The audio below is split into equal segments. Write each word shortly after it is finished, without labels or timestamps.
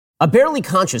A barely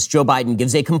conscious Joe Biden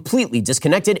gives a completely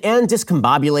disconnected and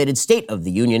discombobulated State of the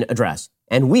Union address.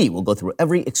 And we will go through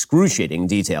every excruciating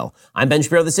detail. I'm Ben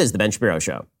Shapiro. This is The Ben Shapiro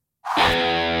Show.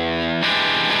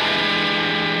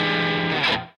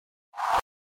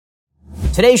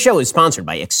 Today's show is sponsored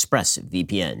by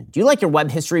ExpressVPN. Do you like your web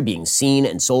history being seen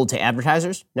and sold to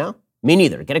advertisers? No? Me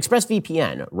neither. Get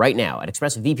ExpressVPN right now at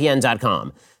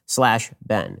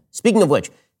expressvpn.com/Ben. Speaking of which,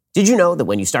 did you know that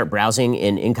when you start browsing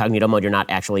in incognito mode, you're not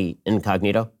actually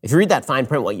incognito? If you read that fine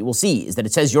print, what you will see is that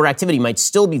it says your activity might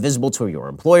still be visible to your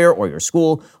employer or your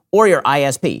school or your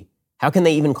ISP. How can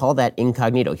they even call that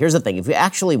incognito? Here's the thing. If you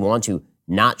actually want to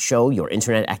not show your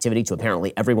internet activity to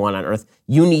apparently everyone on Earth,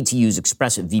 you need to use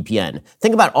ExpressVPN.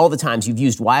 Think about all the times you've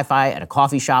used Wi-Fi at a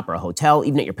coffee shop or a hotel,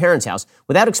 even at your parents' house.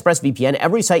 Without ExpressVPN,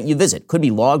 every site you visit could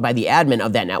be logged by the admin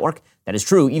of that network. That is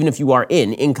true even if you are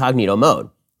in incognito mode.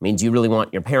 I mean, do you really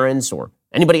want your parents or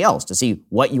anybody else to see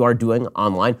what you are doing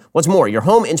online? What's more, your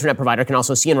home internet provider can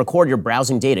also see and record your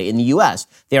browsing data. In the U.S.,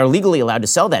 they are legally allowed to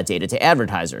sell that data to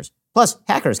advertisers. Plus,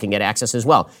 hackers can get access as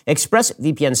well.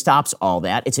 ExpressVPN stops all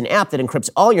that. It's an app that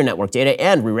encrypts all your network data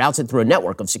and reroutes it through a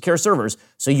network of secure servers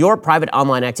so your private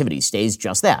online activity stays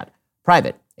just that,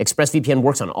 private. ExpressVPN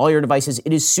works on all your devices.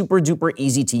 It is super duper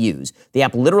easy to use. The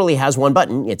app literally has one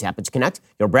button. You tap it to connect.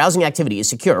 Your browsing activity is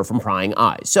secure from prying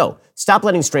eyes. So stop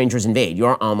letting strangers invade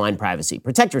your online privacy.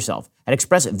 Protect yourself at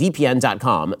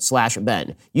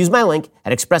expressvpn.com/Ben. Use my link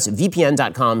at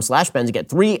expressvpn.com/Ben to get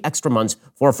 3 extra months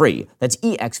for free. That's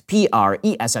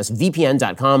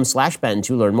expressvpn.com/Ben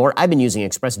to learn more. I've been using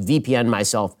ExpressVPN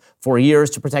myself for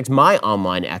years to protect my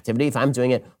online activity. If I'm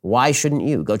doing it, why shouldn't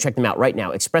you? Go check them out right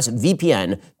now.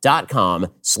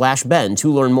 expressvpn.com/Ben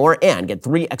to learn more and get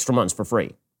 3 extra months for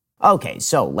free. Okay,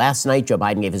 so last night, Joe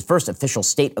Biden gave his first official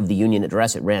State of the Union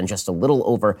address. It ran just a little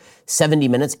over 70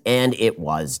 minutes, and it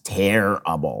was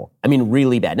terrible. I mean,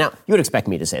 really bad. Now, you would expect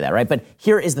me to say that, right? But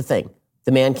here is the thing.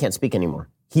 The man can't speak anymore.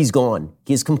 He's gone.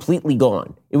 He is completely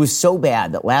gone. It was so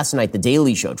bad that last night, The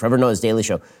Daily Show, Trevor Noah's Daily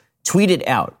Show, tweeted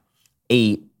out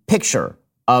a picture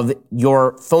of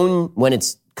your phone when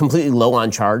it's completely low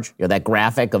on charge. You know, that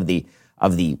graphic of the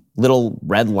little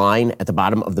red line at the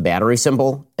bottom of the battery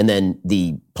symbol and then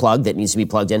the plug that needs to be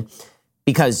plugged in,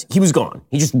 because he was gone.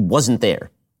 He just wasn't there.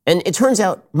 And it turns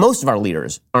out most of our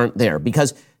leaders aren't there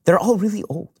because they're all really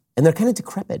old and they're kind of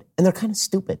decrepit and they're kind of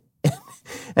stupid.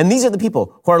 And these are the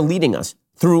people who are leading us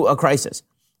through a crisis.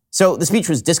 So the speech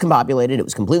was discombobulated. It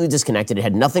was completely disconnected. It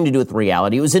had nothing to do with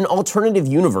reality. It was an alternative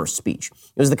universe speech.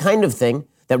 It was the kind of thing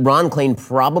that Ron Klain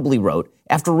probably wrote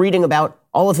after reading about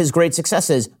all of his great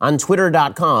successes on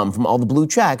Twitter.com from all the blue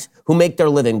checks who make their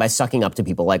living by sucking up to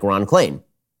people like Ron Klain.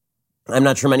 I'm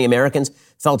not sure many Americans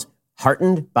felt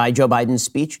heartened by Joe Biden's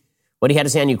speech. What he had to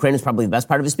say on Ukraine is probably the best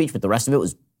part of his speech, but the rest of it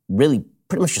was really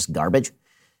pretty much just garbage.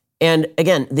 And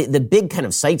again, the big kind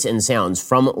of sights and sounds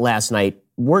from last night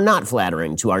were not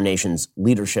flattering to our nation's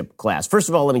leadership class. First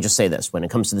of all, let me just say this when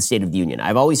it comes to the State of the Union.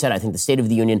 I've always said I think the State of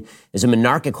the Union is a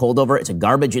monarchic holdover. It's a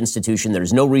garbage institution.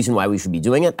 There's no reason why we should be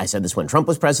doing it. I said this when Trump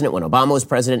was president, when Obama was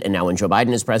president, and now when Joe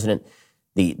Biden is president.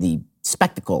 The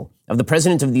spectacle of the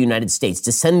President of the United States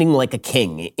descending like a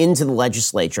king into the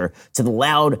legislature to the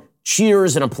loud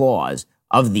cheers and applause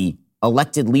of the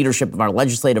elected leadership of our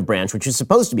legislative branch, which is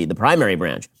supposed to be the primary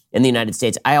branch in the United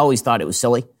States. I always thought it was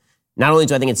silly. Not only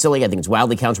do I think it's silly, I think it's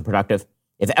wildly counterproductive.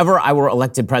 If ever I were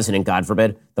elected president, God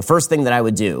forbid, the first thing that I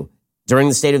would do during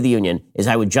the State of the Union is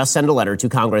I would just send a letter to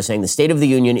Congress saying the State of the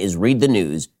Union is read the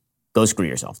news, go screw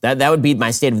yourself. That would be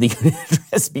my State of the Union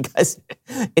address because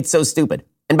it's so stupid.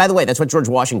 And by the way, that's what George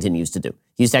Washington used to do.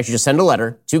 He used to actually just send a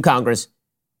letter to Congress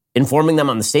informing them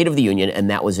on the State of the Union, and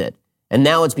that was it. And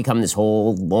now it's become this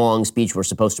whole long speech we're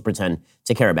supposed to pretend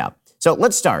to care about. So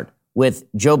let's start with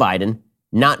Joe Biden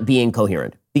not being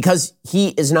coherent, because he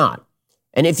is not.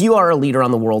 And if you are a leader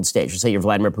on the world stage, let's say you're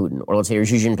Vladimir Putin, or let's say you're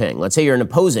Xi Jinping, let's say you're an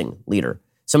opposing leader,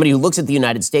 somebody who looks at the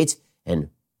United States and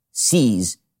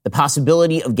sees the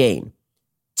possibility of gain,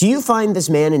 do you find this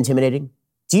man intimidating?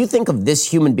 Do you think of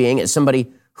this human being as somebody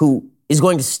who is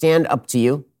going to stand up to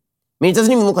you? I mean, it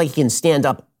doesn't even look like he can stand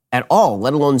up at all,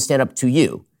 let alone stand up to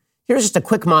you. Here's just a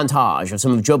quick montage of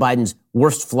some of Joe Biden's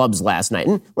worst flubs last night.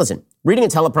 And listen, reading a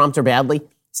teleprompter badly,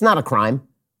 it's not a crime.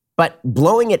 But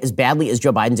blowing it as badly as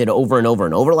Joe Biden did over and over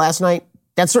and over last night,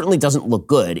 that certainly doesn't look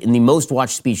good in the most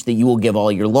watched speech that you will give all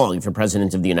year long if you're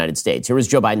president of the United States. Here was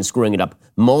Joe Biden screwing it up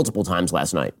multiple times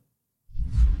last night.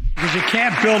 Because you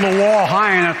can't build a wall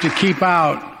high enough to keep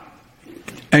out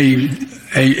a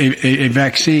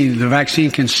vaccine. The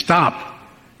vaccine can stop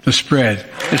the spread.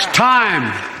 It's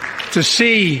time to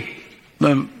see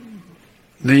the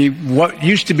what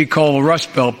used to be called the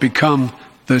Rust Belt become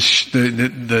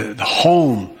the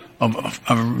home of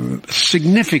a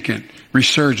significant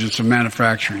resurgence of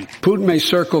manufacturing. Putin may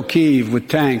circle Kyiv with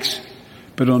tanks,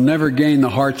 but he'll never gain the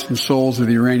hearts and souls of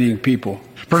the Iranian people.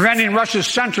 Preventing Russia's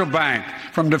central bank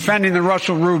from defending the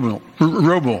Russian ruble.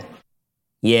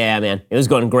 Yeah, man. It was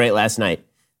going great last night.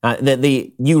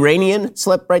 The Uranian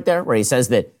slip right there, where he says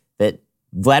that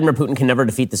Vladimir Putin can never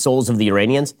defeat the souls of the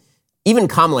Iranians. Even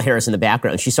Kamala Harris in the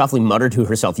background, she softly muttered to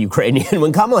herself, Ukrainian.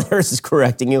 When Kamala Harris is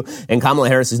correcting you, and Kamala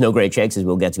Harris is no great shakes, as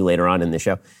we'll get to later on in the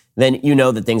show, then you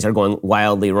know that things are going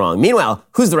wildly wrong. Meanwhile,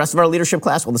 who's the rest of our leadership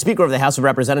class? Well, the Speaker of the House of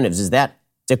Representatives is that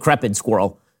decrepit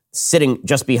squirrel sitting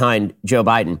just behind Joe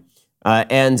Biden.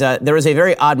 And there was a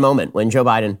very odd moment when Joe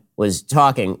Biden was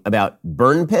talking about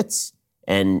burn pits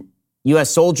and U.S.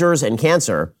 soldiers and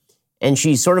cancer, and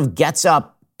she sort of gets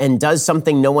up and does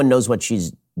something no one knows what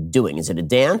she's doing. Is it a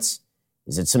dance?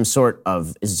 Is it some sort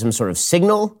of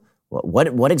signal?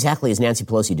 What exactly is Nancy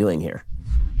Pelosi doing here?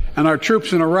 And our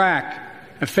troops in Iraq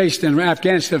in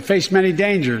Afghanistan have faced many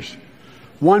dangers.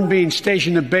 One being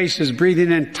stationed at bases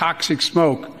breathing in toxic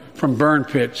smoke from burn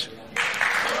pits.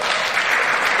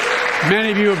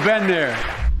 Many of you have been there.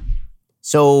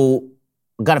 So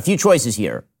we've got a few choices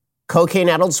here.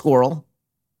 Cocaine-addled squirrel,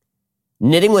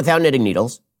 knitting without knitting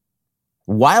needles,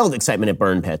 wild excitement at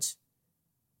burn pits,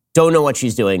 don't know what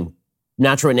she's doing,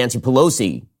 not sure what Nancy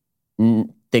Pelosi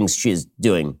thinks she's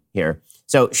doing here.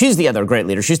 So she's the other great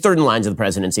leader. She's third in line to the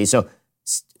presidency. So,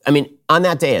 I mean, on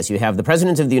that dais, you have the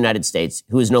President of the United States,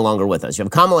 who is no longer with us. You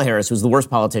have Kamala Harris, who's the worst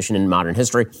politician in modern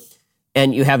history.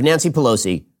 And you have Nancy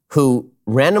Pelosi, who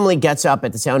randomly gets up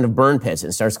at the sound of burn pits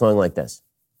and starts going like this.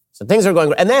 So things are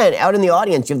going. And then out in the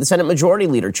audience, you have the Senate Majority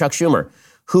Leader, Chuck Schumer,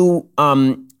 who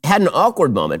had an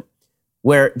awkward moment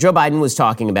where Joe Biden was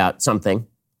talking about something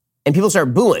and people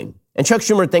start booing. And Chuck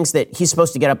Schumer thinks that he's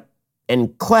supposed to get up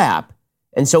and clap.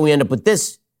 And so we end up with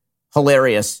this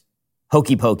hilarious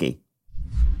hokey pokey.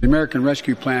 The American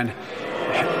Rescue Plan.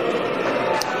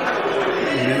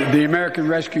 The American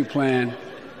Rescue Plan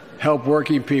helped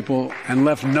working people and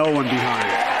left no one behind.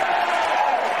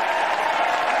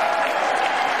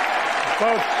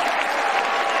 Folks.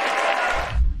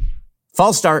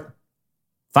 False start,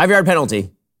 5-yard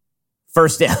penalty,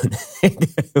 first down.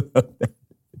 It's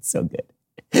so good.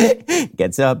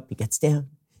 Gets up, he gets down.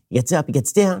 He gets up, he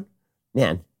gets down.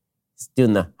 Man, he's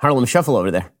doing the Harlem Shuffle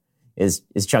over there is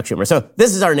Chuck Schumer. So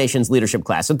this is our nation's leadership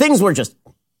class. So things were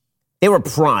they were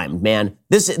primed, man.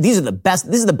 This is the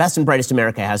best and brightest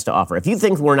America has to offer. If you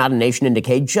think we're not a nation in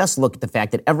decay, just look at the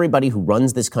fact that everybody who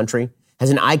runs this country has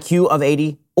an IQ of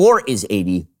 80 or is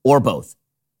 80 or both.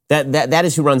 That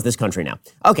is who runs this country now.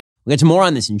 Okay, we'll get to more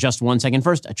on this in just 1 second.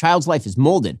 First, a child's life is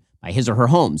molded by his or her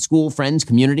home, school, friends,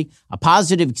 community. A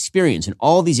positive experience in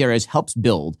all these areas helps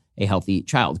build a healthy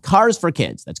child. Cars for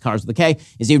Kids, that's Cars with a K,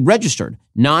 is a registered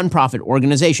nonprofit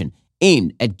organization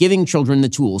aimed at giving children the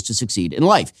tools to succeed in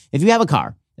life. If you have a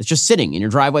car that's just sitting in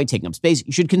your driveway taking up space,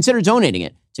 you should consider donating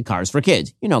it to Cars for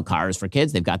Kids. You know Cars for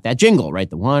Kids, they've got that jingle, right?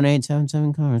 The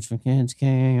 1-877 Cars for Kids,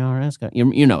 K-A-R-S.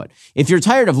 You know it. If you're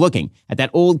tired of looking at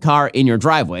that old car in your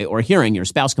driveway or hearing your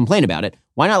spouse complain about it,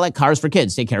 why not let Cars for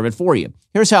Kids take care of it for you?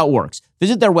 Here's how it works.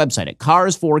 Visit their website at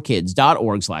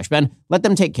carsforkids.org/Ben. Let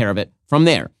them take care of it from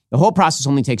there. The whole process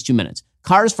only takes 2 minutes.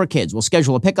 Cars for Kids will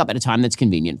schedule a pickup at a time that's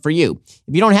convenient for you.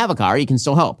 If you don't have a car, you can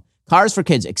still help. Cars for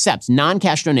Kids accepts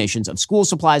non-cash donations of school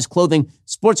supplies, clothing,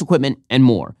 sports equipment, and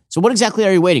more. So what exactly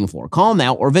are you waiting for? Call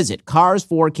now or visit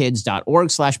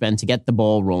carsforkids.org/Ben to get the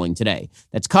ball rolling today.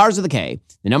 That's Cars with a K,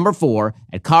 the number 4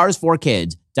 at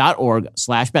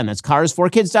carsforkids.org/Ben. That's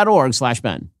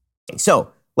carsforkids.org/Ben. So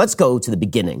let's go to the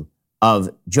beginning of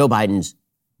Joe Biden's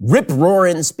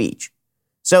rip-roaring speech.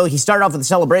 So he started off with a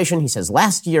celebration. He says,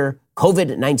 last year,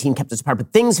 COVID-19 kept us apart,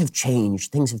 but things have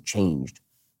changed. Things have changed.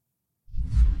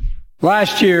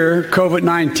 Last year,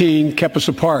 COVID-19 kept us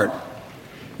apart.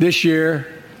 This year,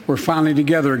 we're finally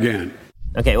together again.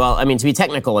 Okay, well, I mean, to be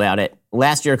technical about it,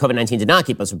 last year, COVID-19 did not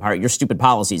keep us apart. Your stupid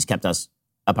policies kept us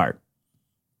apart.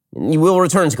 You will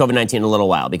return to COVID-19 in a little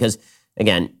while because,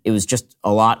 again, it was just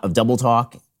a lot of double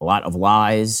talk, a lot of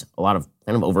lies, a lot of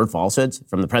kind of overt falsehoods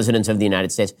from the President of the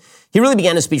United States. He really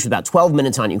began his speech with about 12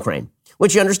 minutes on Ukraine,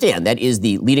 which you understand, that is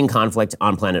the leading conflict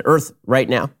on planet Earth right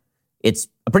now. It's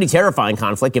a pretty terrifying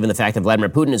conflict given the fact that Vladimir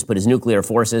Putin has put his nuclear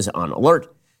forces on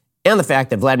alert, and the fact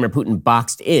that Vladimir Putin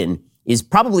boxed in is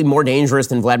probably more dangerous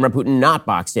than Vladimir Putin not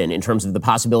boxed in terms of the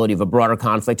possibility of a broader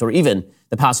conflict or even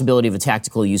the possibility of a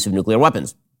tactical use of nuclear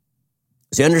weapons.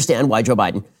 So you understand why Joe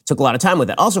Biden took a lot of time with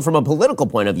it. Also, from a political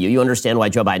point of view, you understand why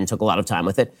Joe Biden took a lot of time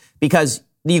with it, because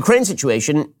the Ukraine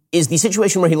situation is the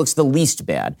situation where he looks the least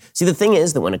bad. See, the thing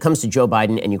is that when it comes to Joe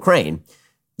Biden and Ukraine,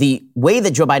 the way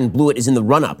that Joe Biden blew it is in the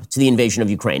run-up to the invasion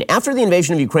of Ukraine. After the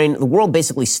invasion of Ukraine, the world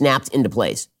basically snapped into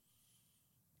place.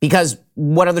 Because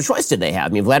what other choice did they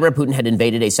have? I mean, Vladimir Putin had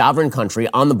invaded a sovereign country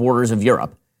on the borders of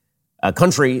Europe, a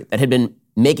country that had been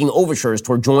making overtures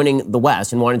toward joining the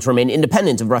West and wanted to remain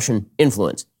independent of Russian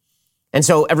influence. And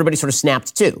so everybody sort of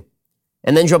snapped too.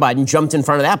 And then Joe Biden jumped in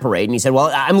front of that parade and he said,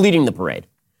 well, I'm leading the parade.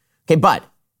 Okay, but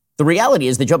the reality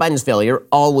is that Joe Biden's failure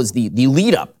all was the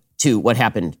lead up to what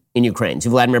happened in Ukraine, to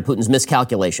Vladimir Putin's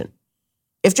miscalculation.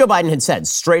 If Joe Biden had said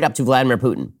straight up to Vladimir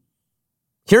Putin,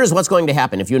 here is what's going to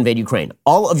happen if you invade Ukraine.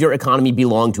 All of your economy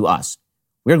belong to us.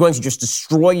 We're going to just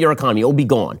destroy your economy. It will be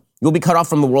gone. You'll be cut off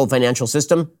from the world financial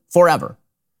system forever.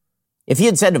 If he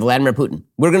had said to Vladimir Putin,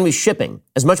 we're going to be shipping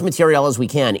as much material as we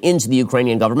can into the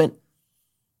Ukrainian government,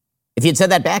 if he had said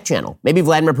that back channel, maybe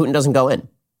Vladimir Putin doesn't go in.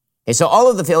 Okay, so all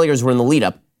of the failures were in the lead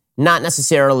up, not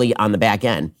necessarily on the back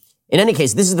end. In any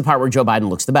case, this is the part where Joe Biden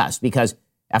looks the best because,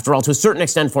 after all, to a certain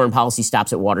extent, foreign policy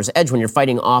stops at water's edge when you're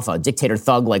fighting off a dictator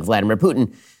thug like Vladimir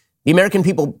Putin. The American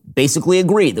people basically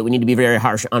agree that we need to be very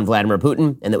harsh on Vladimir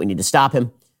Putin and that we need to stop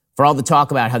him. For all the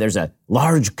talk about how there's a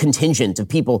large contingent of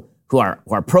people who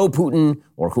are pro-Putin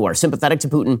or who are sympathetic to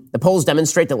Putin, the polls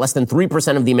demonstrate that less than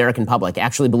 3% of the American public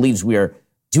actually believes we are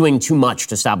doing too much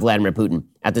to stop Vladimir Putin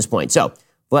at this point. So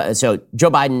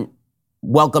Joe Biden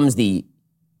welcomes the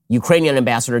Ukrainian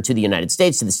ambassador to the United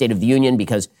States, to the State of the Union,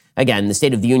 because, again, the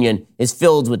State of the Union is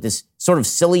filled with this sort of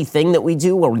silly thing that we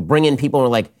do where we bring in people and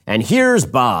we're like, and here's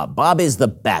Bob. Bob is the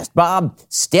best. Bob,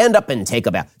 stand up and take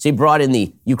a bow. So he brought in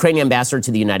the Ukrainian ambassador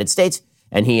to the United States,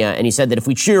 and he said that if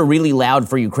we cheer really loud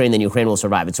for Ukraine, then Ukraine will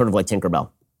survive. It's sort of like Tinkerbell.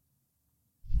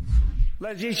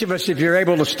 Let each of us, if you're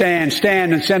able to stand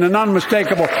and send an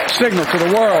unmistakable signal to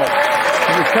the world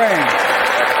of Ukraine.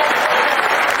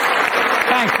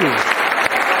 Thank you.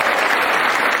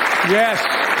 Yes.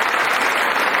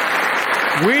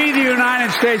 We, the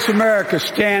United States of America,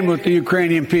 stand with the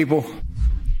Ukrainian people.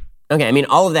 Okay, I mean,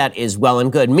 all of that is well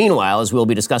and good. Meanwhile, as we'll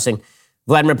be discussing,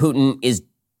 Vladimir Putin is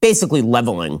basically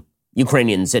leveling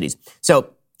Ukrainian cities. So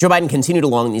Joe Biden continued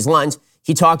along these lines.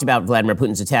 He talked about Vladimir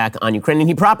Putin's attack on Ukraine, and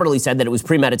he properly said that it was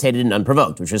premeditated and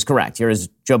unprovoked, which is correct. Here is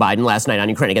Joe Biden last night on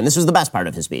Ukraine. Again, this was the best part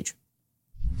of his speech.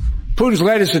 Putin's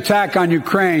latest attack on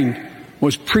Ukraine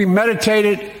was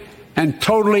premeditated and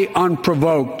totally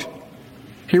unprovoked.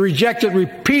 He rejected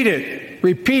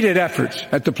repeated efforts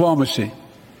at diplomacy.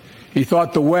 He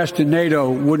thought the West and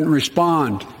NATO wouldn't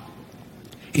respond.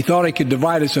 He thought he could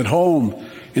divide us at home,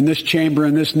 in this chamber,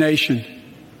 in this nation.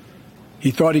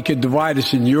 He thought he could divide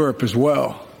us in Europe as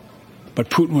well. But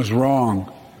Putin was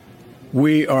wrong.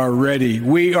 We are ready.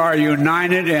 We are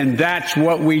united, and that's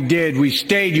what we did. We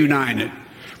stayed united.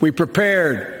 We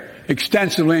prepared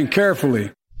extensively and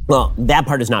carefully. Well, that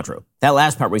part is not true. That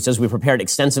last part where he says we prepared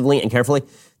extensively and carefully,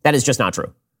 that is just not true.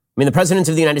 I mean, the President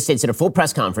of the United States did a full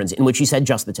press conference in which he said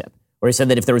just the tip, where he said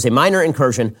that if there was a minor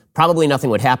incursion, probably nothing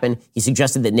would happen. He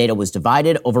suggested that NATO was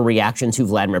divided over reaction to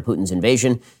Vladimir Putin's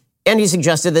invasion. And he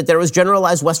suggested that there was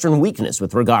generalized Western weakness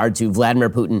with regard to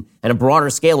Vladimir Putin and a broader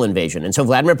scale invasion. And so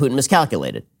Vladimir Putin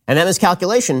miscalculated. And that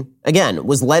miscalculation, again,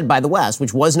 was led by the West,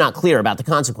 which was not clear about the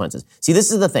consequences. See,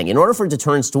 this is the thing. In order for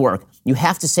deterrence to work, you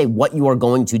have to say what you are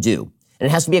going to do. And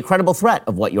it has to be a credible threat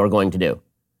of what you are going to do.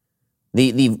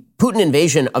 The Putin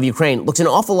invasion of Ukraine looks an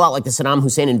awful lot like the Saddam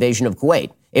Hussein invasion of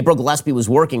Kuwait. April Gillespie was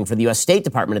working for the U.S. State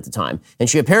Department at the time, and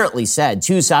she apparently said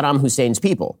to Saddam Hussein's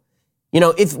people, you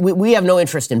know, if we have no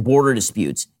interest in border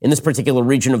disputes in this particular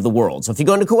region of the world. So if you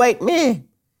go into Kuwait, meh.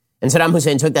 And Saddam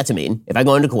Hussein took that to mean, if I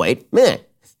go into Kuwait, meh.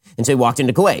 And so he walked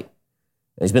into Kuwait.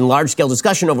 There's been large-scale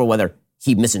discussion over whether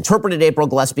he misinterpreted April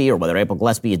Gillespie or whether April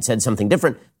Gillespie had said something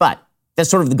different, but that's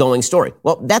sort of the going story.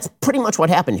 Well, that's pretty much what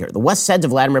happened here. The West said to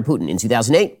Vladimir Putin in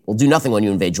 2008, we'll do nothing when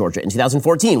you invade Georgia. In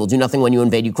 2014, we'll do nothing when you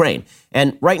invade Ukraine.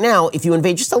 And right now, if you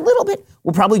invade just a little bit,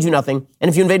 we'll probably do nothing. And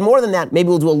if you invade more than that, maybe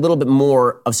we'll do a little bit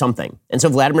more of something. And so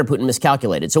Vladimir Putin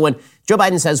miscalculated. So when Joe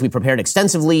Biden says we prepared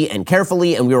extensively and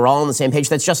carefully and we were all on the same page,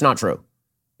 that's just not true.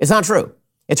 It's not true.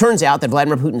 It turns out that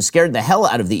Vladimir Putin scared the hell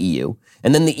out of the EU.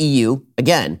 And then the EU,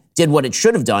 again, did what it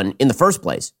should have done in the first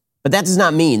place. But that does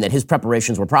not mean that his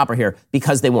preparations were proper here,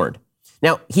 because they weren't.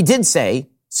 Now, he did say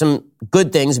some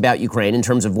good things about Ukraine in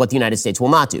terms of what the United States will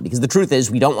not do, because the truth is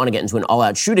we don't want to get into an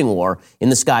all-out shooting war in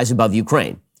the skies above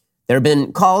Ukraine. There have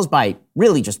been calls by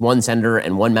really just one senator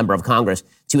and one member of Congress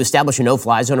to establish a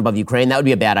no-fly zone above Ukraine. That would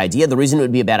be a bad idea. The reason it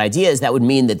would be a bad idea is that would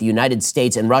mean that the United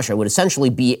States and Russia would essentially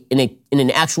be in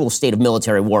an actual state of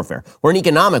military warfare, or an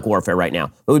economic warfare right now.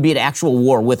 It would be an actual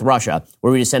war with Russia,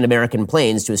 where we just send American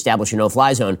planes to establish a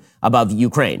no-fly zone above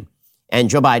Ukraine. And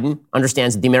Joe Biden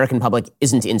understands that the American public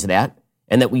isn't into that,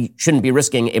 and that we shouldn't be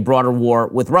risking a broader war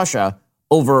with Russia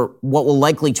over what will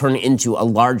likely turn into a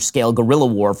large-scale guerrilla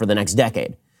war for the next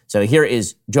decade. So here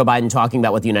is Joe Biden talking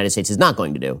about what the United States is not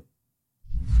going to do.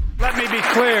 Let me be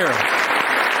clear.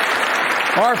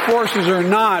 Our forces are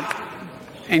not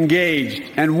engaged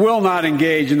and will not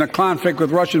engage in the conflict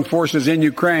with Russian forces in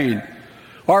Ukraine.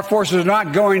 Our forces are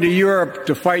not going to Europe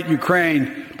to fight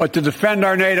Ukraine, but to defend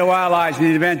our NATO allies in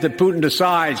the event that Putin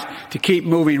decides to keep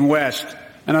moving west.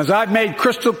 And as I've made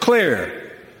crystal clear,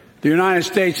 the United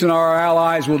States and our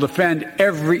allies will defend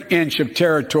every inch of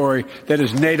territory that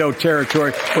is NATO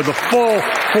territory with the full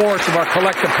force of our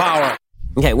collective power.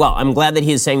 Okay, well, I'm glad that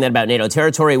he is saying that about NATO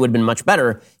territory. It would have been much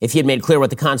better if he had made clear what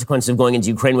the consequences of going into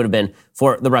Ukraine would have been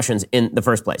for the Russians in the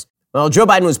first place. Well, Joe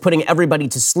Biden was putting everybody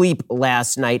to sleep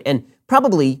last night, and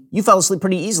probably you fell asleep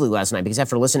pretty easily last night because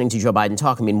after listening to Joe Biden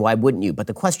talk, I mean, why wouldn't you? But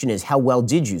the question is, how well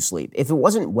did you sleep? If it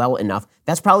wasn't well enough,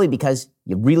 that's probably because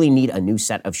you really need a new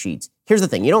set of sheets. Here's the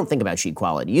thing. You don't think about sheet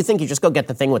quality. You think you just go get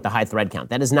the thing with the high thread count.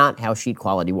 That is not how sheet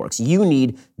quality works. You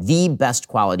need the best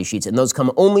quality sheets, and those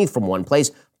come only from one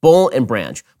place, Boll &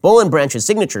 Branch. Boll & Branch's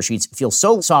signature sheets feel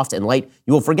so soft and light,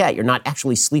 you will forget you're not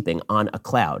actually sleeping on a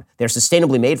cloud. They're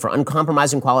sustainably made for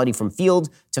uncompromising quality from field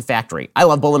to factory. I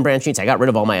love Boll & Branch sheets. I got rid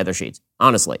of all my other sheets.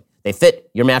 Honestly, they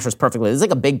fit your mattress perfectly. It's like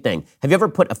a big thing. Have you ever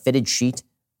put a fitted sheet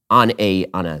on a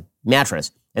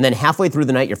mattress, and then halfway through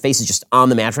the night, your face is just on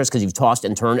the mattress because you've tossed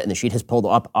and turned and the sheet has pulled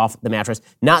up off the mattress?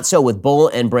 Not so with Boll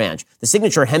 & Branch. The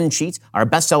signature hemmed sheets are a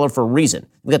bestseller for a reason.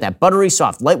 We've got that buttery,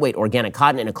 soft, lightweight organic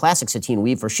cotton and a classic sateen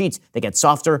weave for sheets that get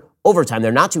softer over time.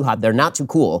 They're not too hot, they're not too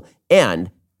cool, and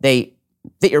they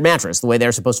fit your mattress the way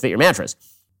they're supposed to fit your mattress.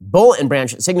 Boll &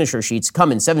 Branch signature sheets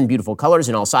come in 7 beautiful colors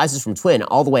in all sizes from twin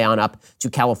all the way on up to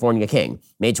California King.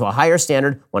 Made to a higher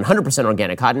standard, 100%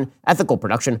 organic cotton, ethical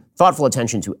production, thoughtful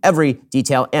attention to every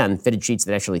detail, and fitted sheets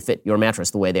that actually fit your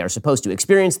mattress the way they are supposed to.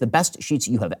 Experience the best sheets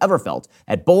you have ever felt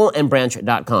at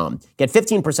bollandbranch.com. Get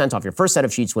 15% off your first set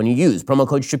of sheets when you use promo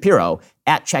code Shapiro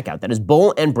at checkout. That is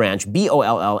Boll & Branch,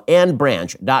 BOLL, and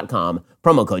branch.com,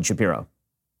 promo code Shapiro.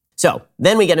 So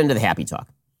then we get into the happy talk.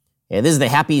 Yeah, this is the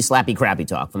happy, slappy, crappy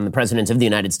talk from the President of the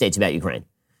United States about Ukraine.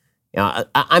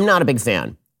 I'm not a big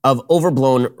fan of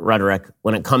overblown rhetoric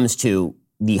when it comes to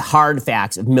the hard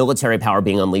facts of military power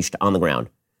being unleashed on the ground.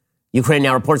 Ukraine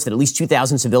now reports that at least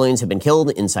 2,000 civilians have been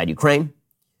killed inside Ukraine.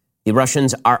 The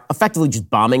Russians are effectively just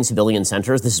bombing civilian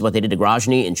centers. This is what they did to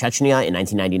Grozny in Chechnya in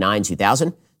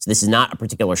 1999-2000. So this is not a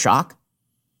particular shock.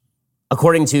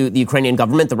 According to the Ukrainian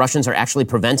government, the Russians are actually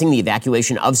preventing the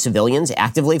evacuation of civilians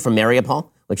actively from Mariupol,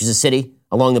 which is a city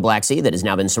along the Black Sea that has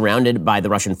now been surrounded by the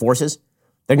Russian forces.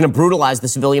 They're going to brutalize the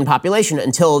civilian population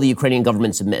until the Ukrainian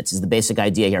government submits, is the basic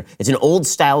idea here. It's an old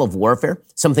style of warfare,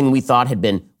 something we thought had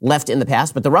been left in the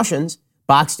past, but the Russians,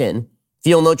 boxed in,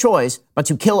 feel no choice but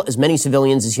to kill as many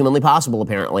civilians as humanly possible,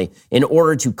 apparently, in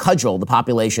order to cudgel the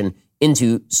population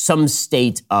into some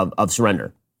state of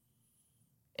surrender.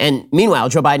 And meanwhile,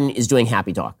 Joe Biden is doing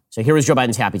happy talk. So here was Joe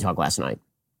Biden's happy talk last night.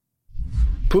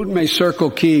 Putin may circle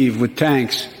Kyiv with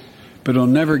tanks, but he'll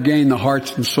never gain the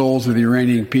hearts and souls of the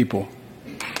Iranian people.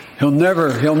 He'll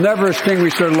never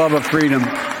extinguish their love of freedom,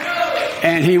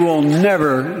 and he will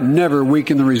never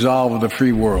weaken the resolve of the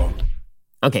free world.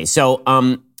 Okay, so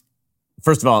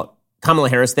first of all, Kamala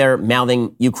Harris there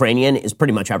mouthing Ukrainian is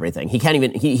pretty much everything. He can't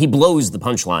even, he blows the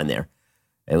punchline there.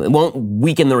 It won't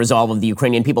weaken the resolve of the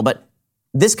Ukrainian people, but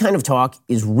this kind of talk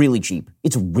is really cheap.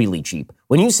 It's really cheap.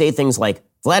 When you say things like,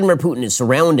 Vladimir Putin is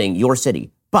surrounding your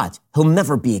city, but he'll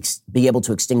never be able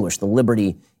to extinguish the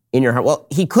liberty in your heart. Well,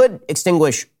 he could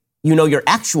extinguish, your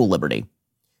actual liberty.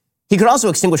 He could also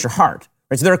extinguish your heart.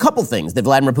 Right? So there are a couple things that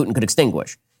Vladimir Putin could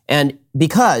extinguish. And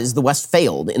because the West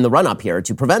failed in the run-up here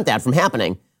to prevent that from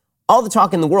happening, all the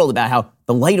talk in the world about how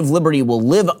the light of liberty will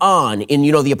live on in,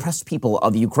 the oppressed people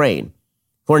of Ukraine,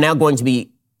 who are now going to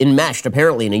be enmeshed,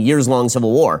 apparently, in a years-long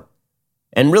civil war.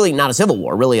 And really not a civil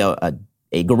war, really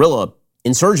a guerrilla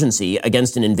insurgency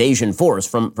against an invasion force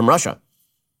from Russia.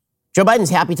 Joe Biden's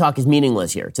happy talk is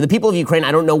meaningless here. To the people of Ukraine,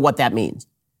 I don't know what that means.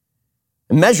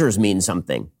 Measures mean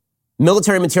something.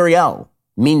 Military materiel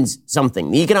means something.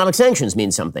 The economic sanctions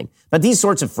mean something. But these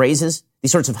sorts of phrases,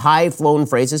 these sorts of high-flown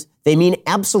phrases, they mean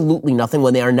absolutely nothing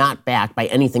when they are not backed by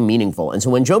anything meaningful. And so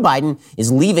when Joe Biden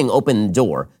is leaving open the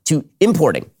door to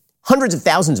importing hundreds of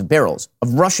thousands of barrels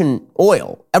of Russian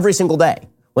oil every single day,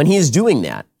 when he is doing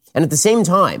that, and at the same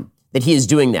time that he is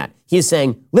doing that, he is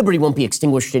saying, liberty won't be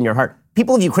extinguished in your heart.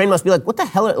 People of Ukraine must be like, what the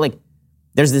hell?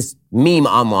 There's this meme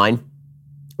online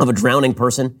of a drowning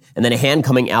person and then a hand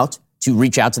coming out to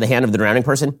reach out to the hand of the drowning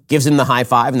person, gives him the high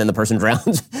five, and then the person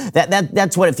drowns.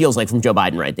 That's what it feels like from Joe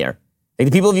Biden right there. Like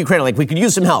the people of Ukraine are like, we could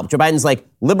use some help. Joe Biden's like,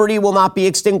 liberty will not be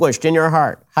extinguished in your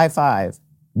heart. High five.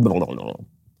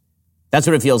 That's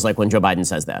what it feels like when Joe Biden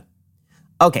says that.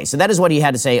 Okay, so that is what he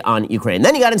had to say on Ukraine.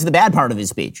 Then he got into the bad part of his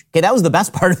speech. Okay, that was the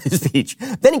best part of his speech.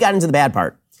 Then he got into the bad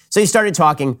part. So he started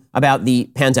talking about the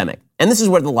pandemic. And this is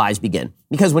where the lies begin.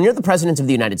 Because when you're the president of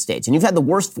the United States and you've had the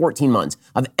worst 14 months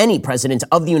of any president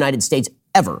of the United States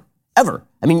ever.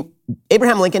 I mean,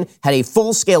 Abraham Lincoln had a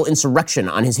full-scale insurrection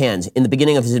on his hands in the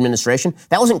beginning of his administration.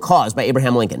 That wasn't caused by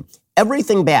Abraham Lincoln.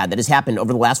 Everything bad that has happened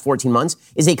over the last 14 months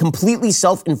is a completely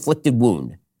self-inflicted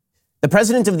wound. The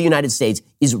president of the United States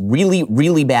is really,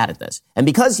 really bad at this. And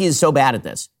because he is so bad at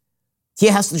this, he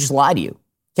has to just lie to you.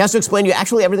 He has to explain to you,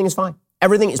 actually, everything is fine.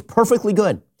 Everything is perfectly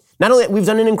good. Not only that, we've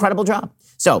done an incredible job.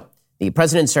 So the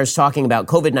president starts talking about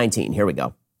COVID-19. Here we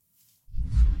go.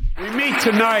 We meet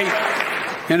tonight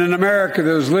in an America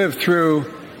that has lived through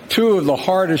two of the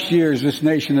hardest years this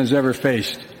nation has ever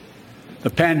faced. The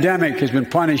pandemic has been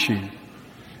punishing,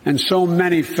 and so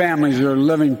many families are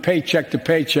living paycheck to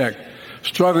paycheck,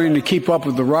 struggling to keep up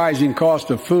with the rising cost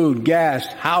of food, gas,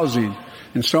 housing,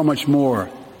 and so much more.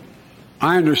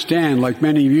 I understand, like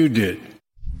many of you did.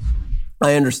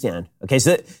 I understand. Okay,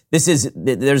 so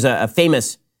there's a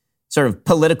famous sort of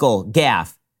political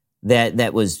gaffe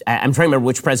that was, I'm trying to remember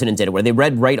which president did it, where they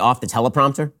read right off the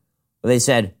teleprompter. Where they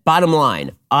said, bottom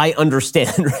line, I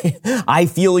understand, right? I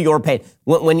feel your pain.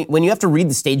 When you have to read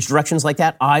the stage directions like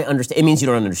that, I understand. It means you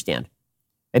don't understand.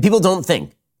 And people don't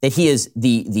think that he is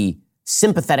the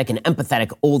sympathetic and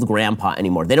empathetic old grandpa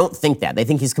anymore. They don't think that. They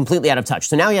think he's completely out of touch.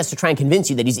 So now he has to try and convince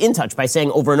you that he's in touch by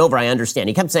saying over and over, I understand.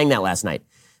 He kept saying that last night.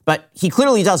 But he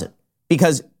clearly doesn't,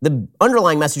 because the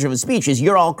underlying message of his speech is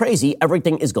you're all crazy.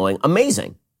 Everything is going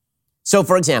amazing. So,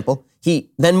 for example, he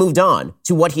then moved on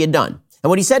to what he had done. And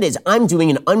what he said is, I'm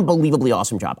doing an unbelievably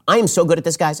awesome job. I am so good at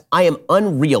this, guys. I am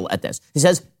unreal at this. He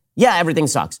says, yeah, everything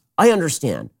sucks. I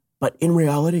understand. But in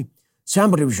reality,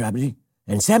 somebody was an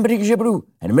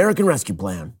American Rescue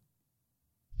Plan.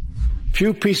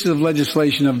 Few pieces of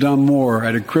legislation have done more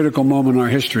at a critical moment in our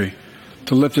history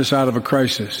to lift us out of a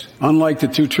crisis. Unlike the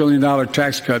 $2 trillion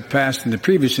tax cut passed in the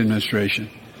previous administration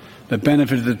that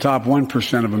benefited the top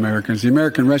 1% of Americans, the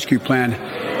American Rescue Plan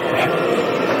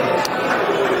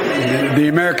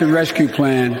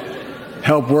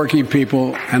helped working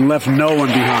people and left no one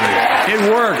behind. It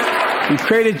worked. We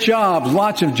created jobs,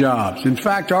 lots of jobs. In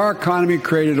fact, our economy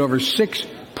created over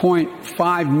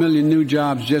 6.5 million new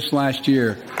jobs just last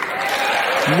year.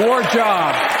 More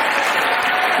jobs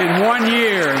in 1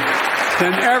 year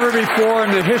than ever before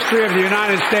in the history of the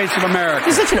United States of America.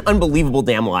 He's such an unbelievable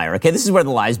damn liar. Okay, this is where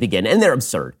the lies begin, and they're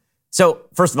absurd. So,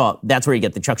 first of all, that's where you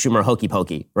get the Chuck Schumer hokey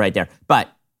pokey right there. But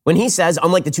when he says,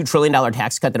 unlike the $2 trillion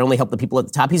tax cut that only helped the people at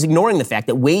the top, he's ignoring the fact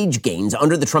that wage gains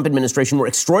under the Trump administration were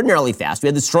extraordinarily fast. We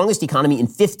had the strongest economy in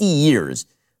 50 years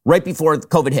right before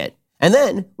COVID hit. And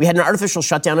then we had an artificial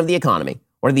shutdown of the economy,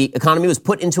 where the economy was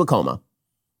put into a coma.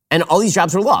 And all these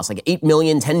jobs were lost, like 8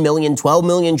 million, 10 million, 12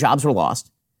 million jobs were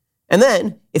lost. And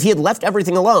then, if he had left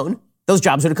everything alone, those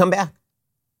jobs would have come back.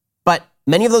 But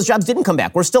many of those jobs didn't come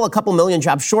back. We're still a couple million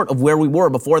jobs short of where we were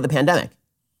before the pandemic.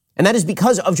 And that is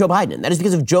because of Joe Biden. That is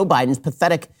because of Joe Biden's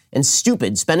pathetic and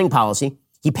stupid spending policy.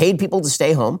 He paid people to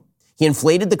stay home. He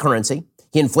inflated the currency.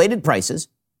 He inflated prices.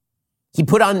 He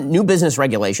put on new business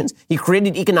regulations. He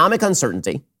created economic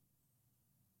uncertainty.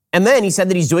 And then he said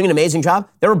that he's doing an amazing job.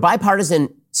 There were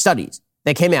bipartisan studies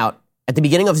that came out at the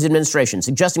beginning of his administration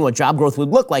suggesting what job growth would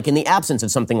look like in the absence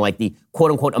of something like the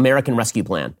quote-unquote American Rescue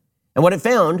Plan. And what it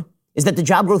found is that the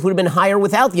job growth would have been higher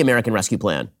without the American Rescue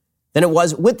Plan than it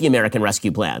was with the American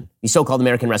Rescue Plan, the so-called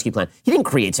American Rescue Plan. He didn't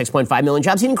create 6.5 million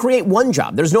jobs. He didn't create one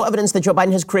job. There's no evidence that Joe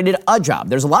Biden has created a job.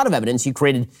 There's a lot of evidence he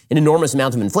created an enormous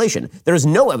amount of inflation. There is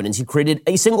no evidence he created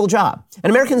a single job.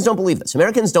 And Americans don't believe this.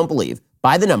 Americans don't believe,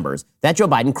 by the numbers, that Joe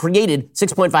Biden created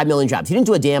 6.5 million jobs. He didn't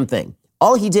do a damn thing.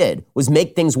 All he did was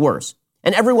make things worse.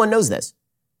 And everyone knows this.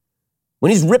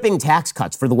 When he's ripping tax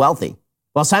cuts for the wealthy,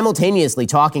 while simultaneously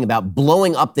talking about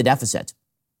blowing up the deficit,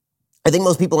 I think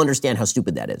most people understand how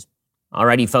stupid that is.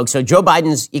 Alrighty, folks. So Joe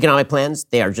Biden's economic plans,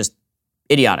 they are just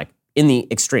idiotic in the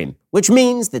extreme, which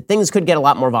means that things could get a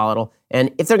lot more volatile. And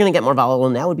if they're going to get more volatile,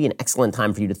 now would be an excellent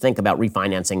time for you to think about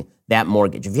refinancing that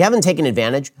mortgage. If you haven't taken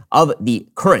advantage of the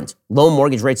current low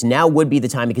mortgage rates, now would be the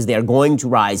time, because they are going to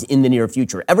rise in the near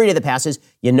future. Every day that passes,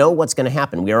 you know what's going to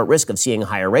happen. We are at risk of seeing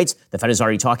higher rates. The Fed is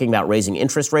already talking about raising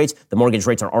interest rates. The mortgage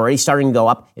rates are already starting to go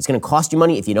up. It's going to cost you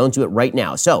money if you don't do it right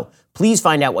now. So please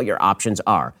find out what your options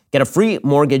are. Get a free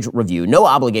mortgage review, no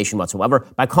obligation whatsoever,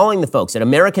 by calling the folks at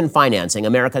American Financing,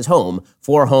 America's home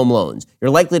for home loans. loans. You're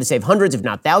likely to save hundreds, if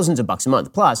not thousands of bucks a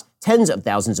month, plus tens of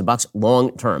thousands of bucks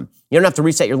long term. You don't have to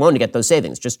reset your loan to get those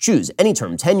savings. Just choose any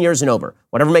term, 10 years and over,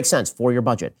 whatever makes sense for your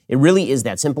budget. It really is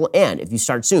that simple. And if you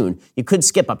start soon, you could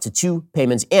skip up to 2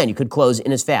 payments and you could close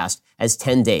in as fast as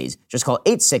 10 days. Just call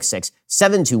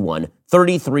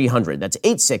 866-721-3300. That's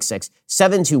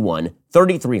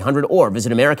 866-721-3300 or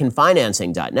visit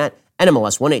AmericanFinancing.net,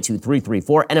 NMLS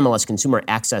 182334,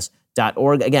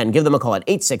 NMLSConsumerAccess.org. Again, give them a call at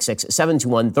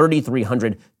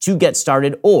 866-721-3300 to get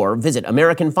started or visit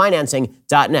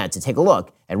AmericanFinancing.net to take a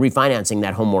look at refinancing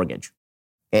that home mortgage.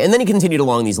 And then he continued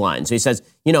along these lines. So he says,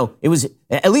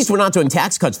 at least we're not doing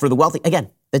tax cuts for the wealthy. Again,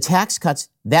 the tax cuts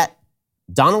that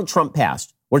Donald Trump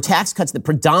passed were tax cuts that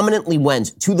predominantly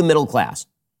went to the middle class.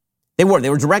 They were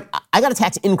direct. I got a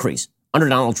tax increase under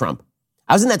Donald Trump.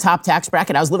 I was in that top tax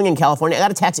bracket. I was living in California. I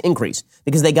got a tax increase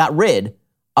because they got rid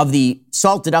of the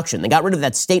SALT deduction. They got rid of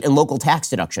that state and local tax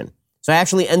deduction. So I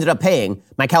actually ended up paying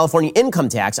my California income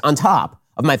tax on top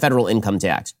of my federal income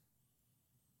tax.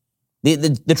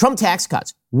 The Trump tax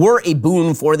cuts were a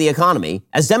boon for the economy,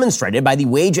 as demonstrated by the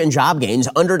wage and job gains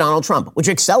under Donald Trump, which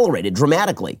accelerated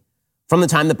dramatically from the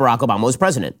time that Barack Obama was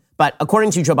president. But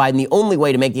according to Joe Biden, the only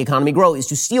way to make the economy grow is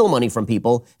to steal money from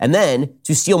people and then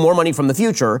to steal more money from the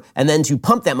future and then to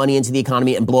pump that money into the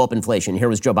economy and blow up inflation. Here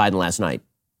was Joe Biden last night.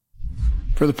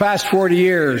 For the past 40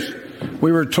 years,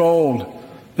 we were told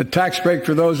the tax break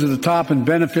for those at the top and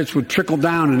benefits would trickle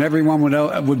down and everyone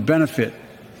would benefit.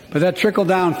 But that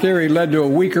trickle-down theory led to a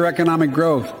weaker economic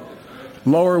growth,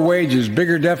 lower wages,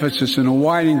 bigger deficits, and a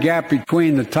widening gap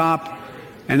between the top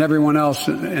and everyone else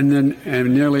in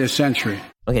nearly a century.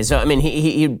 Okay, so,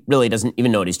 he really doesn't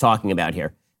even know what he's talking about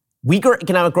here. Weaker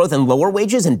economic growth and lower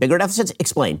wages and bigger deficits?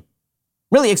 Explain.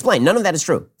 Really explain. None of that is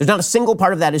true. There's not a single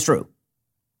part of that is true.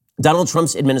 Donald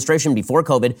Trump's administration before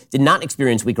COVID did not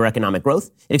experience weaker economic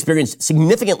growth. It experienced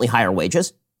significantly higher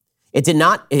wages. It did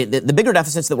not, the bigger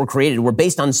deficits that were created were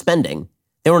based on spending.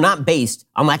 They were not based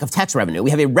on lack of tax revenue.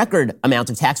 We have a record amount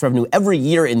of tax revenue every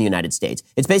year in the United States.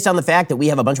 It's based on the fact that we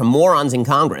have a bunch of morons in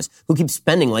Congress who keep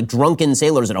spending like drunken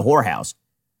sailors at a whorehouse.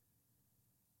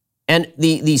 And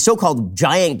the so-called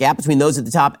giant gap between those at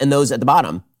the top and those at the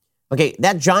bottom, okay,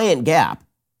 that giant gap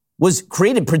was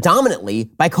created predominantly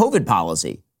by COVID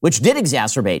policy, which did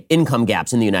exacerbate income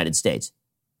gaps in the United States.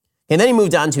 And then he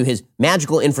moved on to his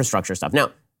magical infrastructure stuff.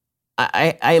 Now,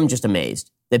 I am just amazed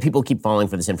that people keep falling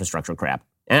for this infrastructure crap.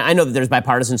 And I know that there's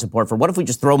bipartisan support for what if we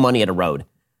just throw money at a road?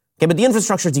 Okay, but the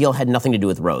infrastructure deal had nothing to do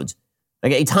with roads.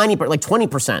 Like a tiny part, like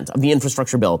 20% of the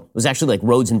infrastructure bill was actually like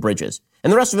roads and bridges.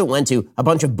 And the rest of it went to a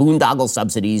bunch of boondoggle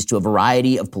subsidies to a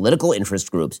variety of political interest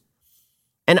groups.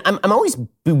 And I'm always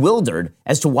bewildered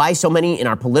as to why so many in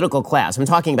our political class, I'm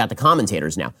talking about the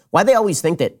commentators now, why they always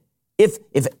think that if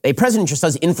a president just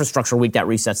does infrastructure week, that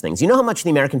resets things. You know how much the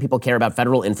American people care about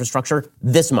federal infrastructure?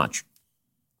 This much.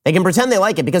 They can pretend they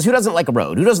like it because who doesn't like a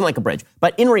road? Who doesn't like a bridge?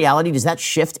 But in reality, does that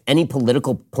shift any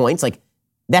political points? Like,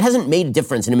 that hasn't made a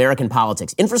difference in American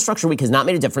politics. Infrastructure week has not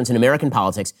made a difference in American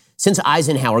politics since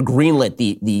Eisenhower greenlit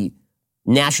the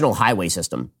national highway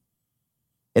system.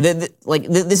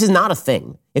 This is not a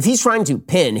thing. If he's trying to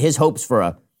pin his hopes for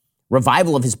a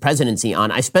revival of his presidency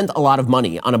on, I spent a lot of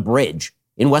money on a bridge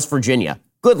in West Virginia,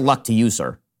 good luck to you,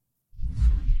 sir.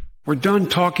 We're done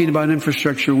talking about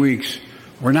infrastructure weeks.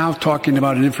 We're now talking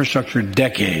about an infrastructure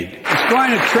decade. It's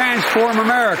going to transform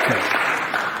America,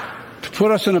 to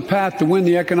put us on a path to win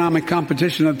the economic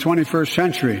competition of the 21st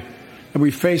century that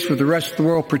we face with the rest of the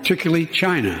world, particularly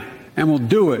China. And we'll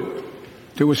do it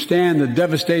to withstand the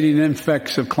devastating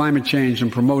effects of climate change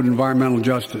and promote environmental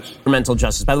justice. Environmental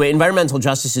justice. By the way, environmental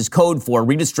justice is code for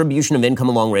redistribution of income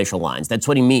along racial lines. That's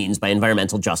what he means by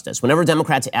environmental justice. Whenever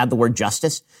Democrats add the word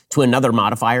justice to another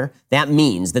modifier, that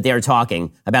means that they are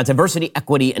talking about diversity,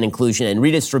 equity, and inclusion and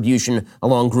redistribution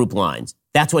along group lines.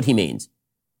 That's what he means.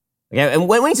 Okay? And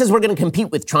when he says we're going to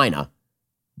compete with China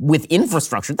with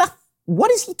infrastructure, what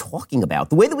is he talking about?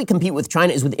 The way that we compete with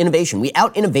China is with innovation. We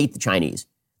out-innovate the Chinese.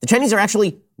 The Chinese are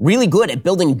actually really good at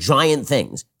building giant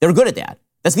things. They're good at that.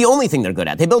 That's the only thing they're good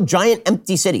at. They build giant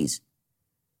empty cities.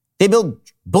 They build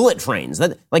bullet trains.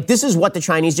 This is what the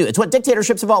Chinese do. It's what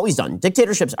dictatorships have always done.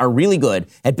 Dictatorships are really good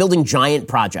at building giant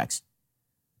projects.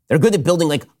 They're good at building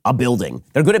like a building.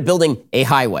 They're good at building a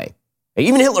highway.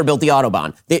 Even Hitler built the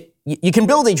Autobahn. You can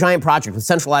build a giant project with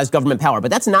centralized government power,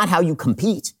 but that's not how you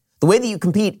compete. The way that you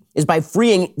compete is by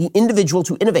freeing the individual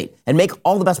to innovate and make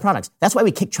all the best products. That's why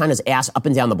we kick China's ass up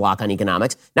and down the block on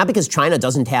economics, not because China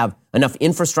doesn't have enough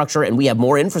infrastructure and we have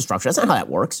more infrastructure. That's not how that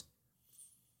works.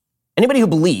 Anybody who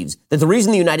believes that the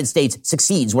reason the United States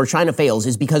succeeds where China fails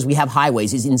is because we have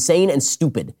highways is insane and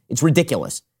stupid. It's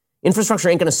ridiculous. Infrastructure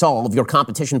ain't going to solve your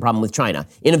competition problem with China.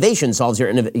 Innovation solves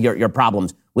your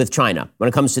problems with China when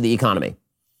it comes to the economy.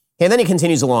 And then he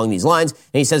continues along these lines,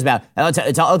 and he says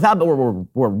it's all about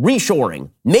we're reshoring.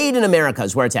 Made in America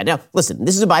is where it's at. Now, listen,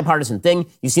 this is a bipartisan thing.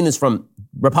 You've seen this from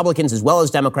Republicans as well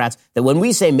as Democrats, that when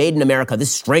we say made in America,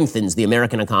 this strengthens the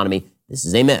American economy. This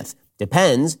is a myth.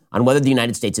 Depends on whether the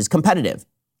United States is competitive.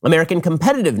 American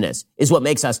competitiveness is what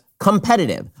makes us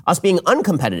competitive. Us being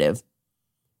uncompetitive,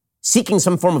 seeking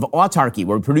some form of autarky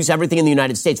where we produce everything in the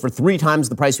United States for 3 times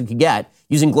the price we could get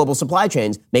using global supply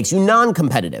chains makes you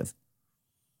non-competitive.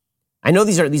 I know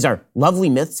these are lovely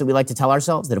myths that we like to tell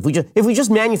ourselves, that if we just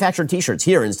manufactured T-shirts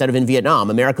here instead of in Vietnam,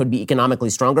 America would be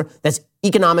economically stronger. That's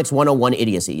economics 101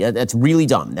 idiocy. That's really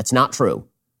dumb. That's not true.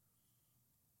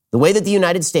 The way that the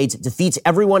United States defeats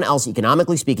everyone else,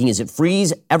 economically speaking, is it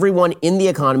frees everyone in the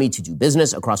economy to do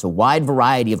business across a wide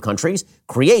variety of countries,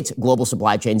 create global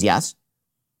supply chains, yes.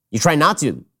 You try not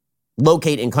to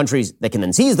locate in countries that can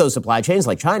then seize those supply chains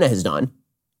like China has done,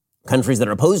 countries that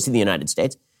are opposed to the United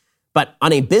States. But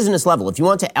on a business level, if you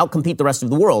want to outcompete the rest of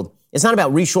the world, it's not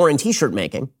about reshoring T-shirt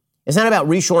making. It's not about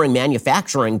reshoring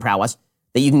manufacturing prowess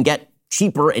that you can get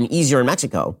cheaper and easier in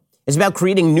Mexico. It's about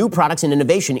creating new products and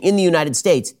innovation in the United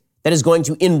States that is going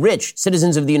to enrich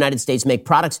citizens of the United States, make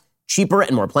products cheaper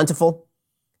and more plentiful,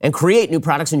 and create new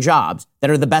products and jobs that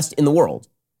are the best in the world.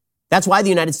 That's why the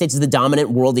United States is the dominant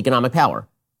world economic power,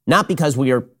 not because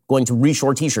we are going to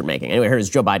reshore T-shirt making. Anyway, here's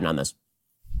Joe Biden on this.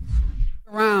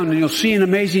 Around and you'll see an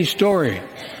amazing story.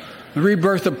 The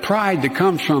rebirth of pride that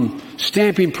comes from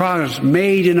stamping products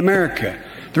made in America.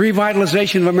 The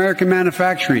revitalization of American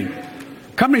manufacturing.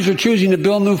 Companies are choosing to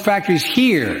build new factories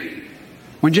here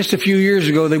when just a few years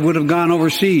ago they would have gone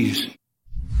overseas.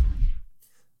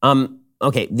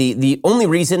 Okay, the only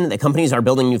reason that companies are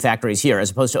building new factories here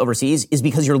as opposed to overseas is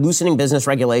because you're loosening business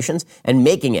regulations and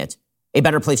making it a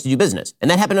better place to do business.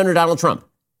 And that happened under Donald Trump.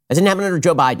 That didn't happen under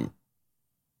Joe Biden.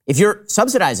 If you're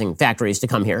subsidizing factories to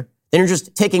come here, then you're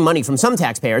just taking money from some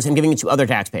taxpayers and giving it to other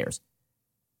taxpayers.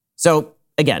 So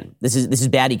again, this is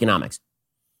bad economics.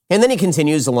 And then he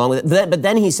continues along with it. But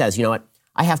then he says, you know what?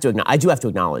 I do have to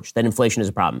acknowledge that inflation is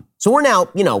a problem. So we're now,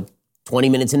 20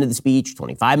 minutes into the speech,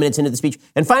 25 minutes into the speech.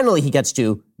 And finally, he gets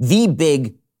to the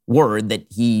big word that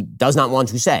he does not want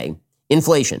to say,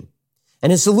 inflation.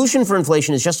 And his solution for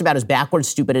inflation is just about as backwards,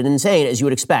 stupid, and insane as you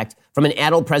would expect from an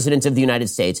adult president of the United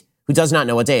States who does not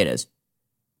know what day it is.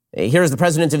 Here's the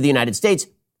president of the United States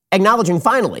acknowledging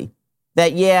finally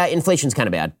that, yeah, inflation's kind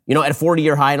of bad. At a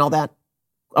 40-year high and all that,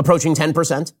 approaching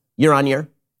 10% year on year.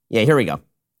 Yeah, here we go.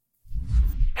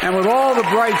 And with all the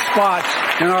bright spots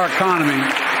in our economy,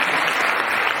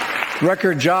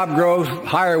 record job growth,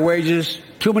 higher wages,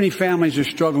 too many families are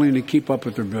struggling to keep up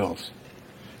with their bills.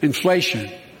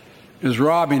 Inflation is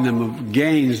robbing them of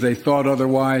gains they thought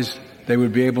otherwise they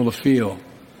would be able to feel.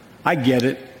 I get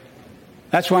it.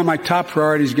 That's why my top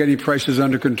priority is getting prices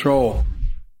under control.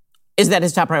 Is that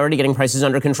his top priority, getting prices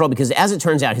under control? Because as it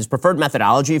turns out, his preferred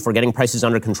methodology for getting prices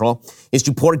under control is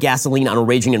to pour gasoline on a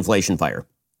raging inflation fire.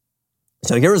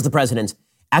 So here is the president's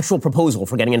actual proposal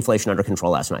for getting inflation under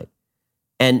control last night.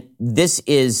 And this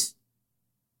is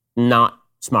not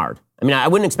smart. I mean, I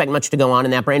wouldn't expect much to go on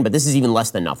in that brain, but this is even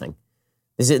less than nothing.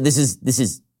 This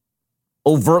is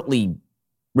overtly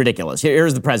ridiculous.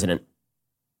 Here's the president.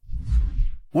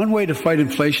 One way to fight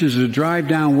inflation is to drive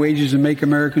down wages and make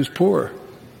Americans poorer.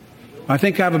 I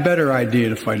think I have a better idea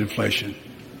to fight inflation.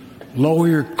 Lower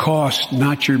your costs,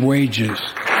 not your wages.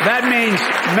 That means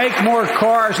make more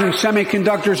cars and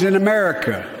semiconductors in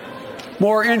America.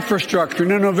 More infrastructure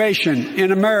and innovation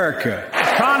in America.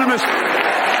 Economists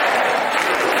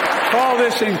call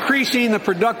this increasing the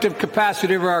productive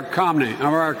capacity of our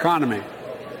economy.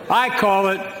 I call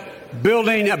it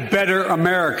building a better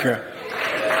America.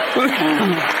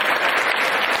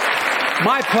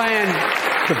 My plan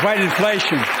to fight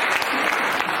inflation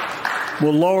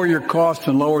will lower your costs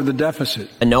and lower the deficit.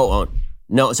 No, it won't.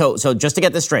 No, so just to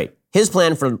get this straight, his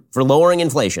plan for lowering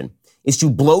inflation is to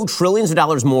blow trillions of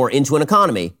dollars more into an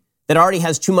economy that already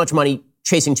has too much money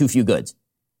chasing too few goods.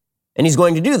 And he's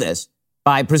going to do this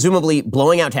by presumably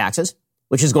blowing out taxes,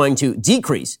 which is going to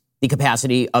decrease the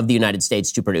capacity of the United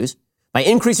States to produce, by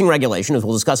increasing regulation, as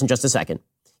we'll discuss in just a second.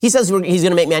 He says he's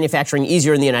going to make manufacturing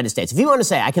easier in the United States. If you want to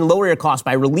say, I can lower your costs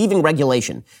by relieving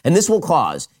regulation, and this will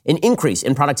cause an increase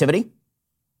in productivity,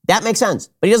 that makes sense.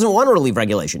 But he doesn't want to relieve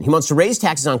regulation. He wants to raise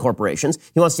taxes on corporations.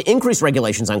 He wants to increase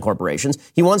regulations on corporations.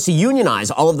 He wants to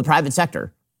unionize all of the private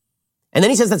sector. And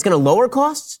then he says that's going to lower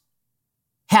costs?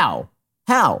 How?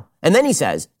 And then he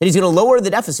says that he's going to lower the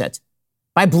deficit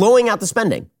by blowing out the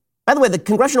spending. By the way, the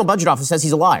Congressional Budget Office says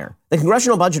he's a liar. The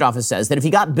Congressional Budget Office says that if he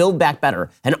got Build Back Better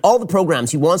and all the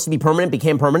programs he wants to be permanent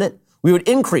became permanent, we would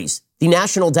increase the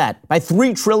national debt by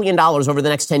 $3 trillion over the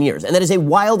next 10 years. And that is a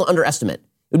wild underestimate.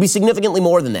 It would be significantly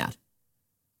more than that.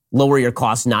 Lower your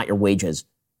costs, not your wages.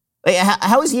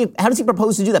 How does he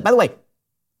propose to do that? By the way,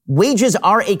 wages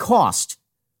are a cost.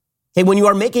 Okay, when you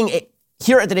are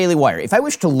here at the Daily Wire, if I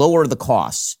wish to lower the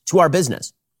costs to our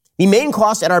business, the main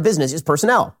cost at our business is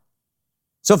personnel.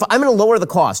 So if I'm going to lower the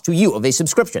cost to you of a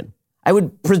subscription, I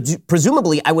would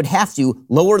presumably I would have to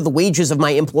lower the wages of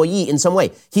my employee in some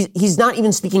way. He's not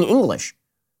even speaking English.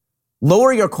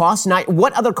 Lower your costs, not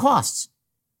what other costs?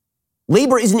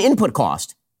 Labor is an input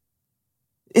cost.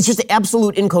 It's just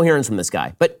absolute incoherence from this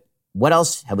guy. But what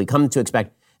else have we come to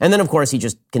expect? And then, of course, he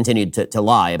just continued to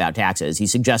lie about taxes. He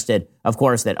suggested, of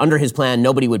course, that under his plan,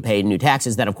 nobody would pay new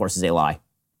taxes. That, of course, is a lie.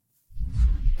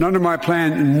 Under my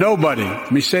plan, nobody,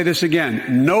 let me say this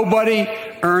again, nobody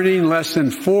earning less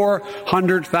than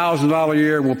 $400,000 a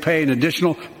year will pay an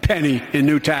additional penny in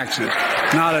new taxes.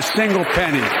 Not a single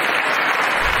penny.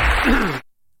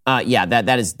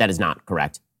 That is not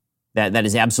correct. That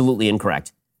is absolutely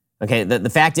incorrect. Okay, the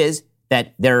fact is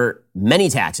that there are many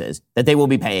taxes that they will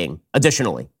be paying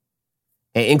additionally,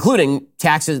 including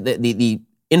taxes, the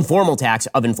informal tax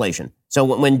of inflation. So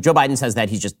when Joe Biden says that,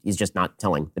 he's just not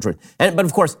telling the truth. But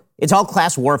of course, it's all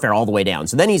class warfare all the way down.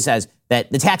 So then he says that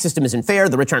the tax system isn't fair,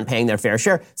 the rich aren't paying their fair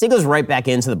share. So he goes right back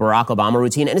into the Barack Obama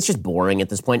routine, and it's just boring at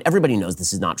this point. Everybody knows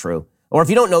this is not true. Or if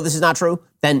you don't know this is not true,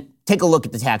 then take a look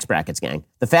at the tax brackets, gang.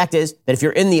 The fact is that if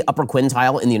you're in the upper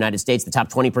quintile in the United States, the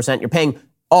top 20%, you're paying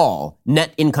all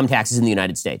net income taxes in the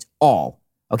United States. All.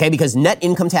 Okay? Because net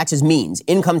income taxes means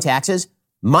income taxes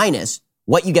minus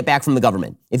what you get back from the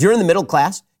government. If you're in the middle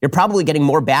class, you're probably getting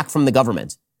more back from the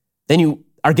government than you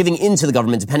are giving into the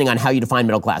government, depending on how you define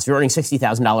middle class. If you're earning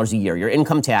 $60,000 a year, your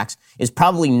income tax is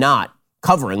probably not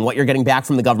covering what you're getting back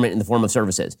from the government in the form of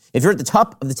services. If you're at the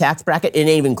top of the tax bracket, it ain't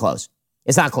even close.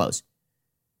 It's not close.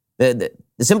 The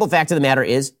simple fact of the matter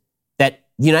is that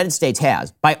the United States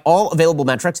has, by all available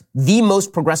metrics, the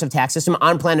most progressive tax system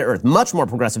on planet Earth, much more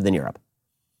progressive than Europe.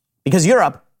 Because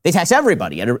Europe, they tax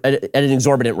everybody at an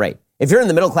exorbitant rate. If you're in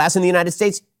the middle class in the United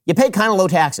States, you pay kind of low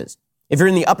taxes. If you're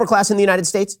in the upper class in the United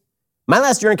States, my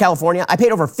last year in California, I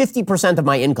paid over 50% of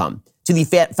my income to the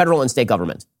federal and state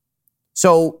government.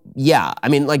 So, yeah, I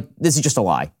mean, this is just a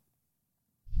lie.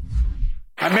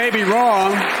 I may be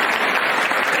wrong,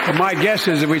 but my guess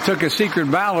is if we took a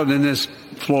secret ballot in this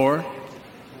floor,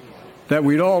 that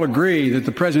we'd all agree that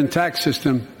the present tax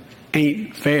system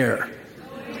ain't fair.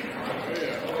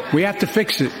 We have to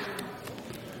fix it.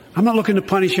 I'm not looking to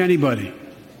punish anybody.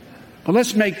 But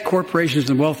let's make corporations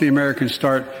and wealthy Americans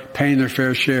start paying their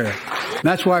fair share. And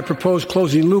that's why I propose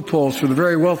closing loopholes for the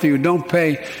very wealthy who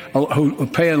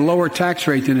pay a lower tax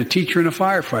rate than a teacher and a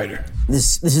firefighter.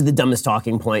 This is the dumbest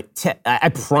talking point. I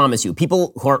promise you,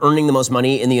 people who are earning the most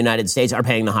money in the United States are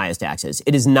paying the highest taxes.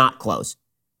 It is not close.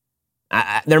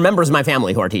 There are members of my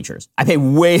family who are teachers. I pay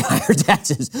way higher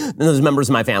taxes than those members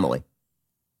of my family.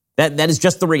 That is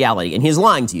just the reality. And he's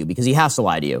lying to you because he has to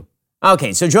lie to you.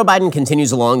 Okay, so Joe Biden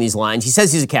continues along these lines. He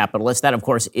says he's a capitalist. That, of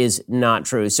course, is not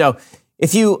true. So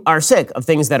if you are sick of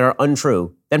things that are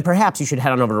untrue, then perhaps you should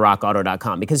head on over to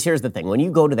rockauto.com. Because here's the thing. When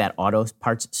you go to that auto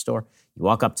parts store, you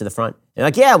walk up to the front, they're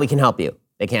like, yeah, we can help you.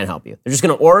 They can't help you. They're just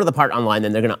going to order the part online,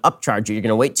 then they're going to upcharge you. You're going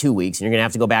to wait 2 weeks, and you're going to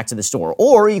have to go back to the store.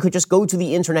 Or you could just go to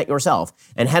the internet yourself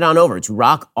and head on over to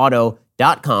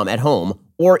rockauto.com at home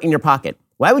or in your pocket.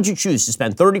 Why would you choose to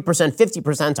spend 30%,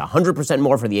 50%, 100%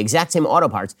 more for the exact same auto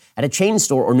parts at a chain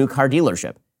store or new car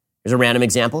dealership? Here's a random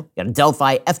example. You got a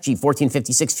Delphi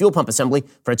FG1456 fuel pump assembly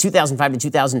for a 2005 to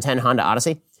 2010 Honda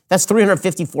Odyssey. That's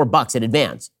 $354 in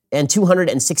advance and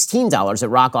 $216 at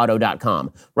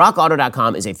rockauto.com.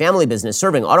 Rockauto.com is a family business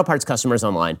serving auto parts customers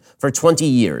online for 20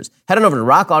 years. Head on over to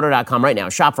rockauto.com right now.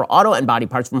 Shop for auto and body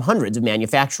parts from hundreds of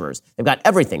manufacturers. They've got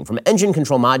everything from engine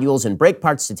control modules and brake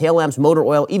parts to tail lamps, motor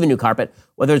oil, even new carpet.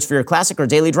 Whether it's for your classic or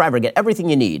daily driver, get everything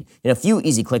you need in a few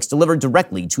easy clicks delivered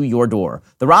directly to your door.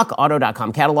 The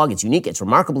rockauto.com catalog, it's unique, it's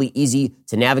remarkably easy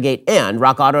to navigate, and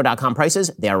rockauto.com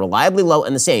prices, they are reliably low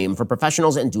and the same for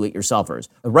professionals and do-it-yourselfers.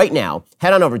 Right now,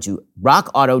 head on over to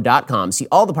rockauto.com, see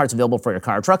all the parts available for your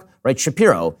car or truck, write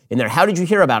Shapiro in their How Did You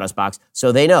Hear About Us box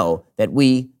so they know that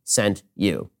we sent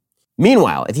you.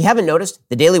 Meanwhile, if you haven't noticed,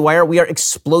 the Daily Wire, we are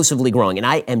explosively growing, and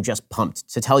I am just pumped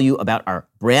to tell you about our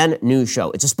brand new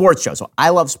show. It's a sports show, so I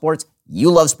love sports,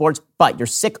 you love sports, but you're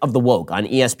sick of the woke on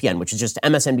ESPN, which is just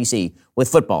MSNBC with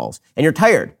footballs, and you're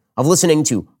tired of listening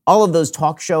to all of those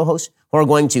talk show hosts who are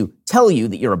going to tell you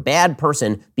that you're a bad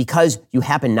person because you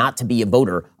happen not to be a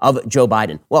voter of Joe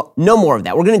Biden. Well, no more of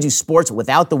that. We're going to do sports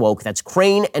without the woke. That's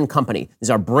Crane and Company. This is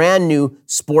our brand new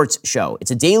sports show.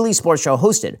 It's a daily sports show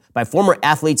hosted by former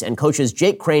athletes and coaches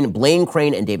Jake Crane, Blaine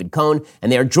Crane, and David Cohn,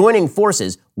 and they are joining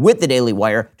forces with the Daily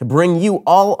Wire to bring you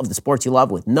all of the sports you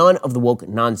love with none of the woke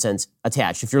nonsense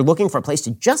attached. If you're looking for a place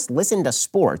to just listen to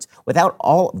sports without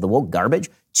all of the woke garbage,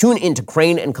 tune in to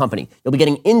Crane and Company. You'll be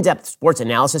getting in-depth sports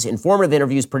analysis, informative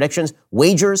interviews, predictions,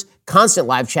 wagers, constant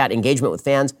live chat engagement with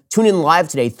fans. Tune in live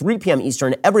today, 3 p.m.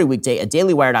 Eastern, every weekday at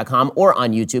dailywire.com or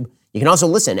on YouTube. You can also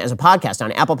listen as a podcast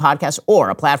on Apple Podcasts or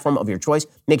a platform of your choice.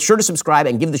 Make sure to subscribe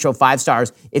and give the show 5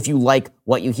 stars if you like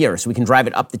what you hear so we can drive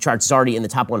it up the charts. It's already in the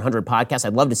top 100 podcasts.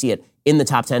 I'd love to see it in the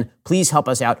top 10. Please help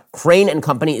us out. Crane and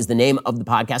Company is the name of the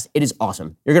podcast. It is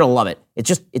awesome. You're going to love it.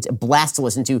 It's a blast to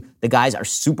listen to. The guys are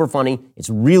super funny. It's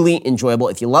really enjoyable.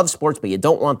 If you love sports but you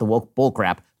don't want the woke bull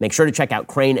crap, make sure to check out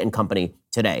Crane and Company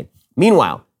today.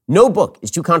 Meanwhile, no book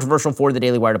is too controversial for the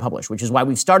Daily Wire to publish, which is why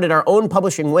we've started our own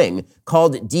publishing wing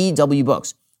called DW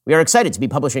Books. We are excited to be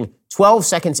publishing 12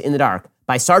 Seconds in the Dark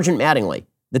by Sergeant Mattingly,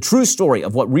 the true story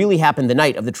of what really happened the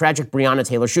night of the tragic Breonna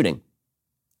Taylor shooting.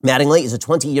 Mattingly is a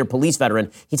 20-year police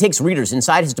veteran. He takes readers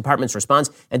inside his department's response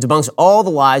and debunks all the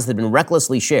lies that have been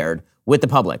recklessly shared with the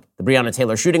public. The Breonna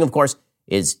Taylor shooting, of course,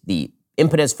 is the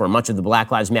impetus for much of the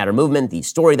Black Lives Matter movement. The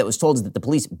story that was told is that the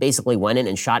police basically went in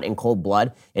and shot in cold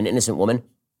blood an innocent woman.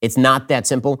 It's not that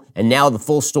simple, and now the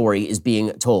full story is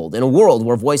being told. In a world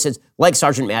where voices like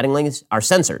Sergeant Mattingly's are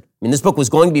censored. I mean, this book was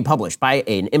going to be published by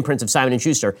an imprint of Simon &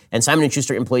 Schuster, and Simon &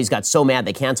 Schuster employees got so mad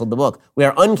they canceled the book. We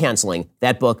are uncanceling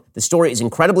that book. The story is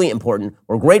incredibly important.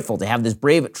 We're grateful to have this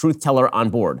brave truth teller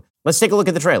on board. Let's take a look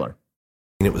at the trailer.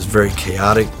 It was very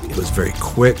chaotic. It was very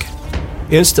quick.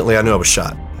 Instantly, I knew I was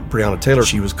shot. Breonna Taylor,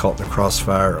 she was caught in the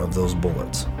crossfire of those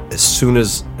bullets. As soon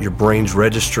as your brain's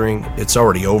registering, it's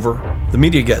already over. The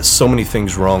media got so many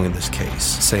things wrong in this case,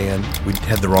 saying we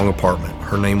had the wrong apartment,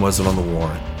 her name wasn't on the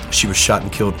warrant, she was shot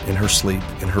and killed in her sleep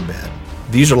in her bed.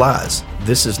 These are lies.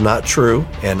 This is not true,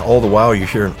 and all the while you're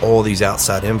hearing all these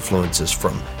outside influences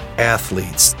from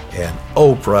athletes and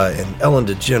Oprah and Ellen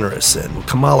DeGeneres and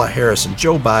Kamala Harris and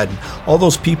Joe Biden, all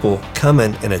those people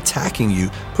coming and attacking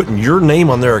you, putting your name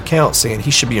on their account saying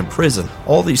he should be in prison,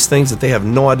 all these things that they have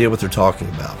no idea what they're talking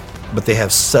about. But they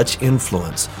have such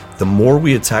influence. The more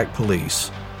we attack police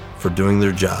for doing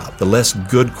their job, the less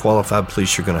good qualified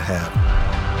police you're going to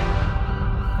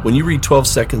have. When you read 12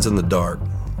 Seconds in the Dark,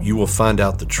 you will find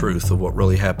out the truth of what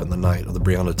really happened the night of the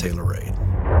Breonna Taylor raid.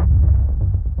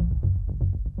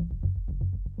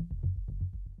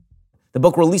 The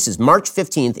book releases March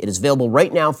 15th. It is available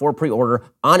right now for pre-order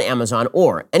on Amazon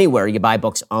or anywhere you buy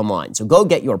books online. So go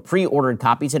get your pre-ordered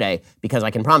copy today because I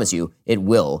can promise you it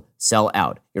will sell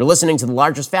out. You're listening to the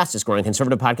largest, fastest growing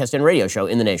conservative podcast and radio show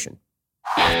in the nation.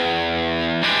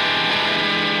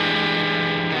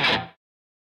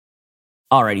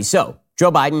 Alrighty, so Joe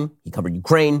Biden, he covered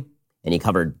Ukraine and he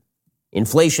covered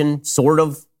inflation, sort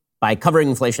of. By covering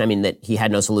inflation, I mean that he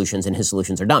had no solutions and his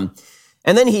solutions are dumb.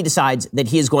 And then he decides that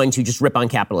he is going to just rip on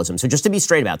capitalism. So just to be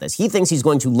straight about this, he thinks he's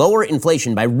going to lower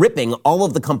inflation by ripping all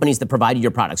of the companies that provided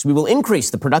your products. We will increase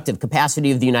the productive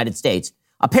capacity of the United States,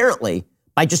 apparently,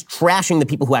 by just trashing the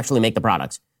people who actually make the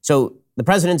products. So the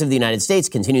president of the United States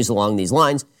continues along these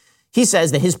lines. He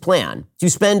says that his plan to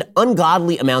spend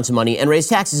ungodly amounts of money and raise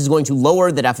taxes is going to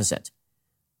lower the deficit.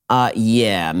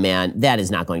 Yeah, man, that is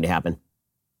not going to happen.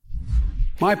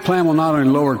 My plan will not only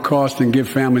lower costs and give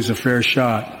families a fair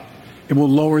shot, it will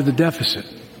lower the deficit.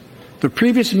 The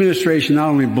previous administration not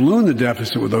only ballooned the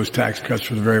deficit with those tax cuts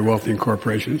for the very wealthy and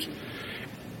corporations,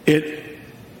 it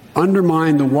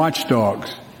undermined the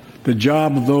watchdogs, the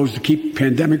job of those to keep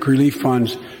pandemic relief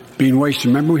funds being wasted.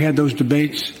 Remember we had those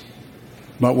debates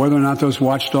about whether or not those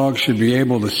watchdogs should be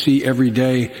able to see every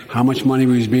day how much money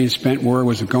was being spent, where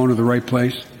was it going to the right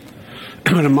place?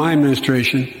 But in my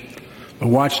administration, the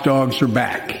watchdogs are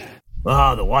back.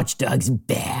 Oh, the watchdogs are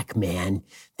back, man.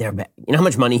 They're back. You know how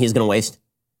much money he's going to waste?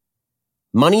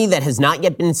 Money that has not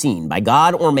yet been seen by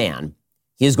God or man,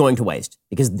 he is going to waste.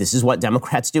 Because this is what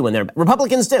Democrats do when they're...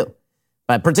 Republicans do,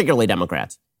 but particularly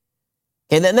Democrats.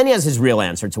 Okay, then he has his real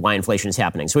answer to why inflation is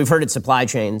happening. So we've heard it's supply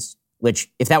chains,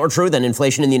 which, if that were true, then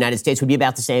inflation in the United States would be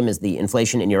about the same as the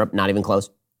inflation in Europe, not even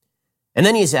close. And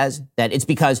then he says that it's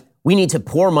because we need to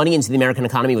pour money into the American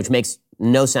economy, which makes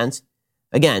no sense.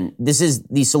 Again, this is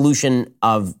the solution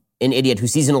of an idiot who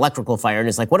sees an electrical fire and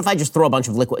is like, what if I just throw a bunch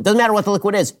of liquid? It doesn't matter what the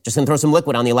liquid is. Just going to throw some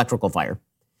liquid on the electrical fire.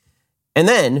 And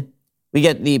then we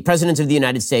get the president of the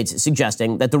United States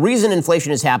suggesting that the reason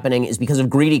inflation is happening is because of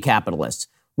greedy capitalists.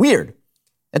 Weird.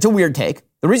 That's a weird take.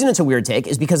 The reason it's a weird take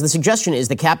is because the suggestion is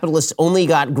the capitalists only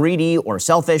got greedy or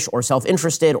selfish or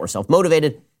self-interested or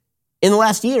self-motivated in the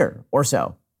last year or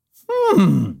so.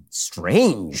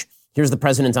 Strange. Here's the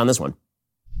president on this one.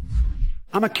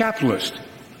 I'm a capitalist,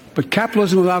 but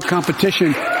capitalism without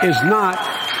competition is not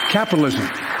capitalism.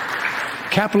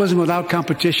 Capitalism without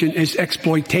competition is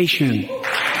exploitation.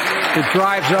 It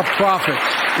drives up profits.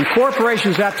 And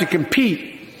corporations have to compete.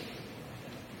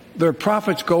 Their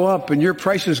profits go up and your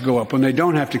prices go up when they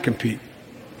don't have to compete.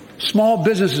 Small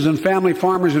businesses and family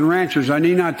farmers and ranchers, I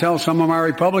need not tell some of my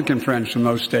Republican friends from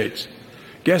those states.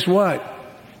 Guess what?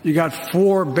 You got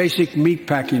 4 basic meat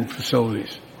packing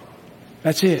facilities.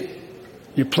 That's it.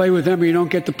 You play with them or you don't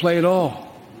get to play at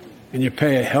all. And you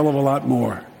pay a hell of a lot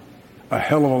more. A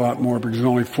hell of a lot more because there's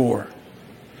only 4.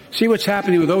 See what's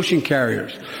happening with ocean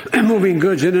carriers moving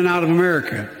goods in and out of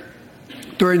America.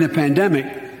 During the pandemic,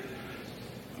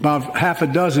 about half a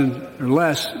dozen or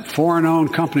less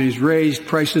foreign-owned companies raised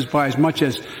prices by as much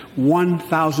as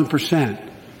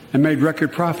 1,000% and made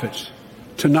record profits.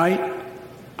 Tonight,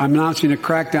 I'm announcing a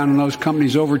crackdown on those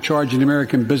companies overcharging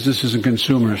American businesses and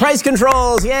consumers. Price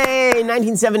controls, yay!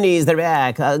 1970s, they're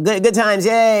back. Good times,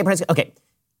 yay! Okay,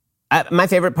 my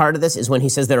favorite part of this is when he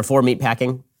says there are 4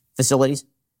 meatpacking facilities.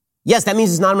 Yes, that means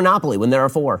it's not a monopoly when there are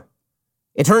 4.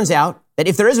 It turns out that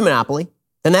if there is a monopoly,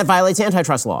 then that violates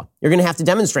antitrust law. You're going to have to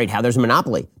demonstrate how there's a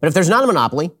monopoly. But if there's not a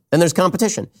monopoly, then there's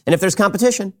competition. And if there's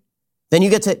competition, then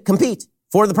you get to compete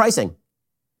for the pricing.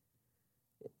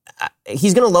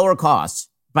 He's going to lower costs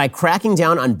by cracking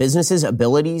down on businesses'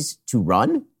 abilities to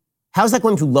run? How is that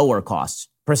going to lower costs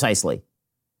precisely?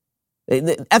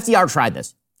 FDR tried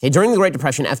this. Okay, during the Great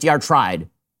Depression, FDR tried,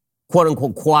 quote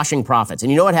unquote, quashing profits.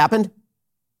 And you know what happened?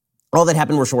 All that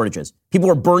happened were shortages. People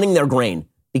were burning their grain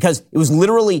because it was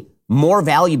literally more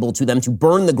valuable to them to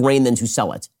burn the grain than to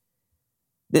sell it.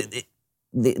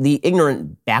 The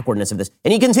ignorant backwardness of this.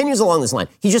 And he continues along this line.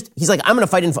 He's like, I'm going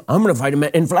to fight in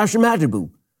Flash and Malibu.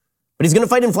 But he's going to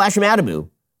fight in Flash and Malibu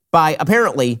by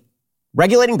apparently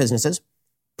regulating businesses,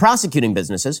 prosecuting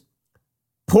businesses,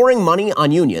 pouring money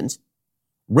on unions,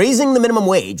 raising the minimum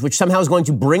wage, which somehow is going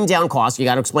to bring down costs. You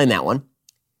got to explain that one.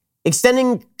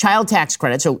 Extending child tax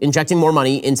credits, so injecting more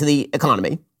money into the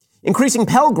economy, increasing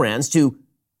Pell Grants to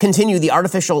continue the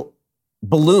artificial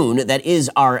balloon that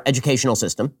is our educational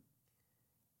system.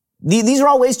 These are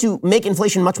all ways to make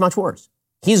inflation much, much worse.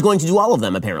 He's going to do all of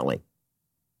them, apparently.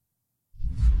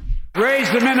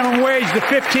 Raise the minimum wage to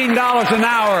 $15 an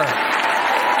hour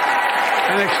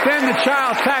and extend the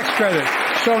child tax credit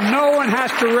so no one has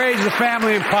to raise a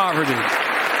family in poverty.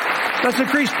 Let's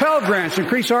increase Pell Grants,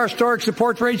 increase our historic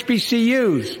support for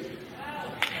HBCUs,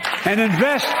 and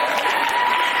invest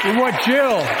in what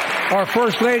Jill, our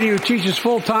First Lady who teaches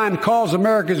full-time, calls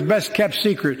America's best-kept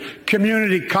secret,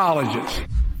 community colleges.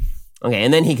 Okay,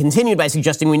 and then he continued by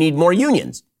suggesting we need more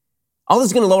unions. All this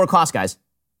is going to lower costs, guys.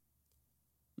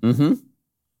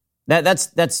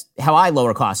 That's how I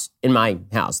lower costs in my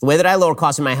house. The way that I lower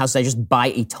costs in my house is I just buy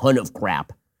a ton of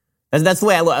crap. That's the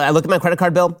way I look at my credit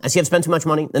card bill. I see I've spent too much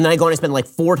money. And then I go and I spend like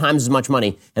 4 times as much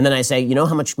money. And then I say, you know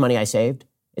how much money I saved?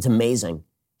 It's amazing.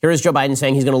 Here is Joe Biden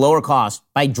saying he's going to lower costs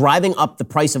by driving up the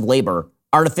price of labor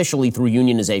artificially through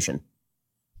unionization.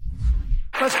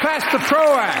 Let's pass the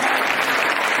PRO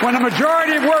Act. When a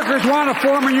majority of workers want to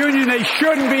form a union, they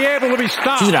shouldn't be able to be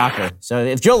stopped. She's a doctor. So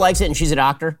if Jill likes it and she's a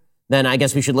doctor, then I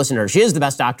guess we should listen to her. She is the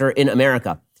best doctor in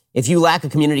America. If you lack a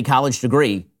community college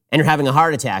degree and you're having a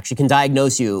heart attack, she can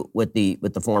diagnose you with the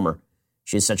former.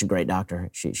 She's such a great doctor.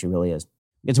 She really is.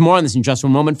 Get to more on this in just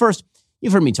one moment. First,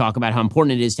 you've heard me talk about how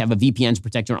important it is to have a VPN to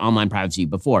protect your online privacy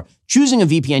before. Choosing a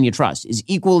VPN you trust is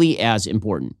equally as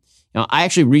important. Now, I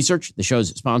actually research the show's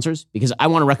sponsors because I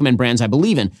want to recommend brands I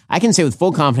believe in. I can say with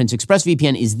full confidence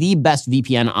ExpressVPN is the best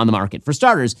VPN on the market. For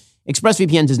starters,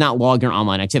 ExpressVPN does not log your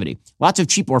online activity. Lots of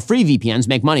cheap or free VPNs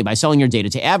make money by selling your data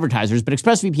to advertisers, but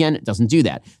ExpressVPN doesn't do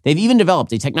that. They've even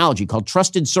developed a technology called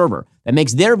Trusted Server that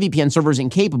makes their VPN servers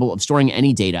incapable of storing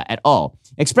any data at all.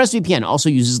 ExpressVPN also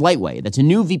uses Lightway. That's a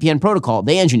new VPN protocol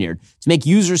they engineered to make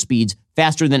user speeds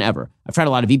faster than ever. I've tried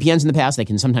a lot of VPNs in the past. They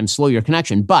can sometimes slow your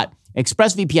connection, but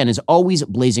ExpressVPN is always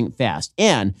blazing fast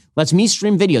and lets me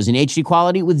stream videos in HD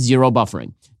quality with zero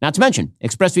buffering. Not to mention,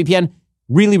 ExpressVPN,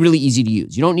 really, really easy to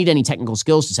use. You don't need any technical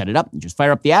skills to set it up. You just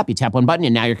fire up the app, you tap one button,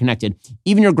 and now you're connected.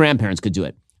 Even your grandparents could do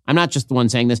it. I'm not just the one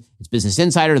saying this. It's Business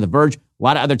Insider, The Verge, a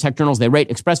lot of other tech journals. They rate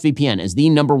ExpressVPN as the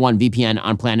 #1 VPN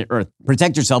on planet Earth.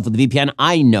 Protect yourself with the VPN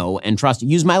I know and trust.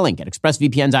 Use my link at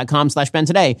expressvpn.com/Ben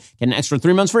today. Get an extra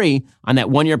 3 months free on that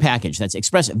 1-year package. That's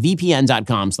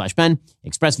expressvpn.com/Ben,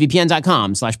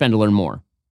 expressvpn.com/Ben to learn more.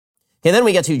 Okay, then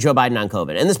we get to Joe Biden on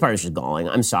COVID. And this part is just galling.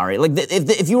 I'm sorry. Like,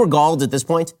 if you were galled at this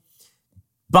point,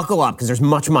 buckle up, because there's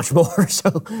much, much more. So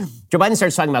Joe Biden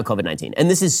starts talking about COVID-19. And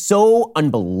this is so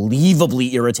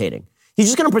unbelievably irritating. He's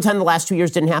just going to pretend the last 2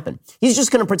 years didn't happen. He's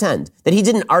just going to pretend that he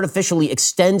didn't artificially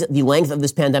extend the length of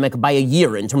this pandemic by a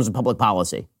year in terms of public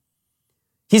policy.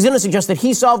 He's going to suggest that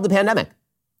he solved the pandemic,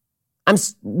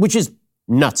 which is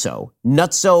nutso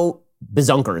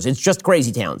bazunkers. It's just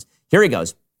crazy towns. Here he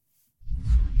goes.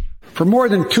 For more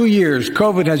than 2 years,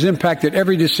 COVID has impacted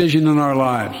every decision in our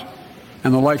lives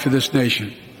and the life of this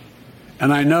nation.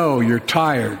 And I know you're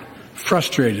tired,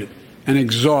 frustrated, and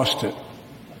exhausted.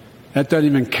 That doesn't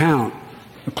even count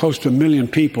the close to 1 million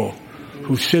people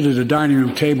who sit at a dining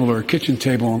room table or a kitchen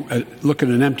table and look at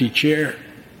an empty chair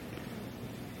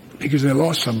because they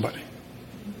lost somebody.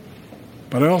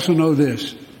 But I also know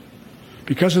this.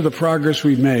 Because of the progress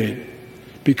we've made,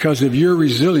 because of your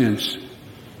resilience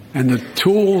and the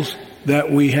tools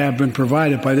that we have been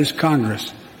provided by this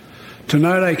Congress,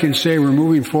 tonight I can say we're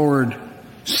moving forward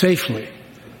safely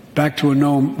back to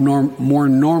more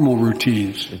normal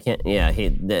routines.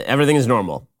 Everything is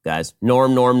normal, guys.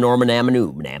 Norm,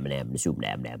 amanu,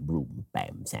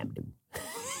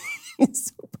 He's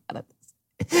so bad at this.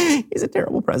 He's a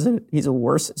terrible president. He's a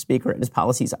worse speaker, and his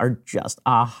policies are just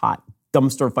a hot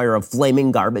dumpster fire of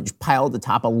flaming garbage, piled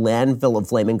atop a landfill of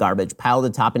flaming garbage, piled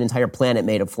atop an entire planet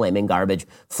made of flaming garbage,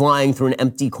 flying through an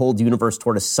empty, cold universe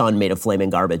toward a sun made of flaming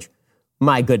garbage.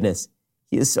 My goodness,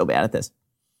 he is so bad at this.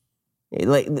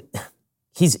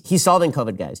 He's solving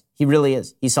COVID, guys. He really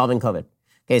is. He's solving COVID.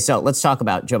 Okay, so let's talk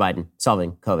about Joe Biden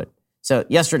solving COVID. So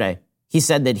yesterday, he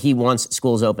said that he wants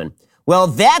schools open. Well,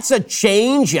 that's a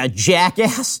change, you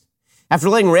jackass. After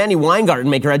letting Randi Weingarten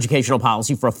make her educational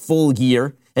policy for a full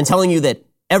year and telling you that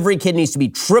every kid needs to be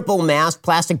triple masked,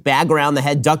 plastic bag around the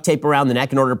head, duct tape around the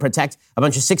neck in order to protect a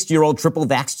bunch of 60-year-old triple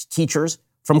vaxxed teachers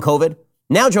from COVID,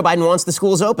 now Joe Biden wants the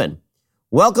schools open.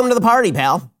 Welcome to the party,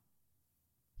 pal.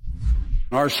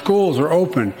 Our schools are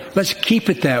open. Let's keep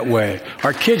it that way.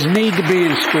 Our kids need to be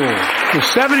in school. With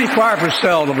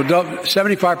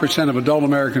 75% of adult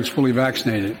Americans fully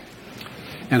vaccinated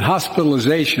and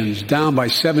hospitalizations down by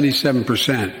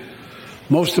 77%,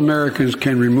 most Americans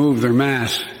can remove their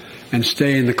masks and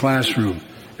stay in the classroom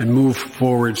and move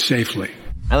forward safely.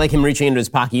 I like him reaching into his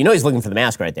pocket. You know he's looking for the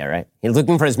mask right there, right? He's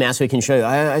looking for his mask so he can show you,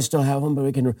 I still have one, but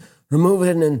we can remove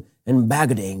it and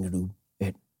bag-a-ding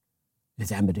it.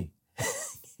 It's empty.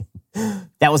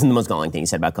 That wasn't the most galling thing he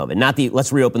said about COVID. Not the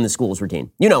let's reopen the schools routine.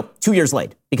 2 years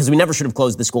late, because we never should have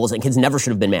closed the schools and kids never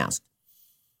should have been masked.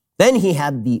 Then he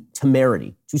had the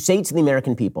temerity to say to the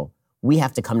American people, we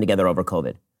have to come together over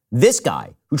COVID. This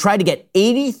guy who tried to get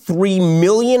 83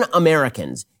 million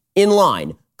Americans in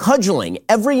line, cudgeling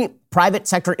every private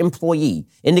sector employee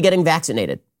into getting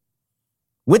vaccinated.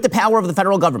 With the power of the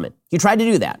federal government, he tried to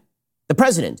do that. The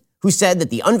president who said that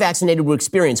the unvaccinated would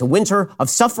experience a winter of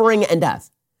suffering and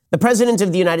death. The president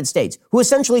of the United States, who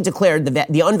essentially declared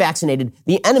the unvaccinated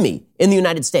the enemy in the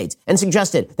United States and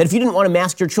suggested that if you didn't want to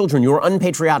mask your children, you were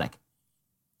unpatriotic.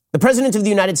 The president of the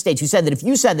United States, who said that if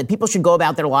you said that people should go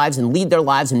about their lives and lead their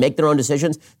lives and make their own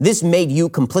decisions, this made you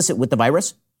complicit with the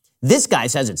virus. This guy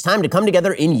says it's time to come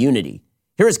together in unity.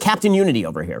 Here is Captain Unity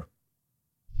over here.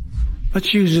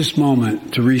 Let's use this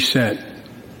moment to reset.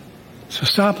 So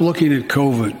stop looking at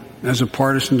COVID as a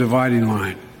partisan dividing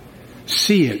line.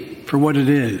 See it for what it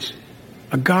is,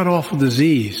 a god-awful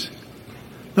disease.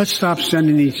 Let's stop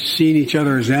seeing each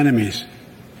other as enemies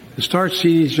and start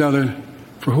seeing each other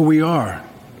for who we are,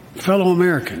 fellow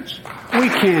Americans. We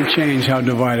can't change how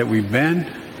divided we've been.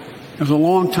 It was a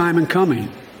long time in coming.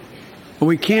 But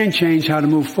we can change how to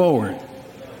move forward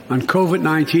on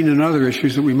COVID-19 and other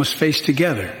issues that we must face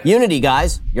together. Unity,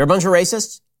 guys. You're a bunch of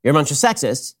racists. You're a bunch of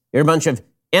sexists. You're a bunch of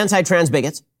anti-trans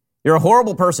bigots. You're a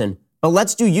horrible person. But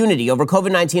let's do unity over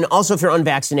COVID-19. Also, if you're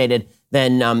unvaccinated,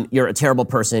 then you're a terrible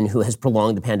person who has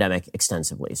prolonged the pandemic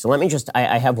extensively. So let me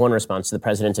I have one response to the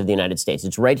President of the United States.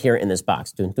 It's right here in this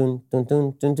box.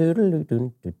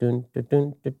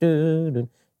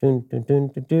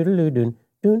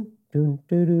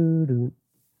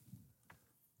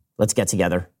 Let's get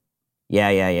together.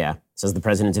 Yeah, says the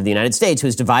President of the United States, who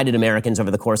has divided Americans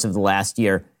over the course of the last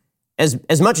year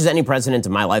as much as any president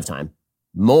of my lifetime.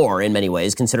 More in many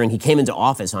ways, considering he came into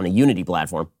office on a unity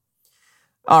platform.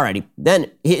 Alrighty, then,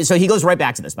 so he goes right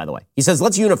back to this, by the way. He says,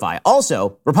 let's unify.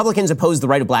 Also, Republicans oppose the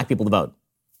right of black people to vote.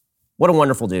 What a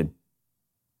wonderful dude.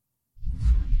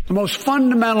 The most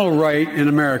fundamental right in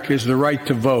America is the right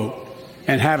to vote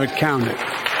and have it counted.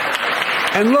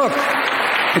 And look,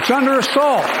 it's under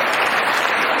assault.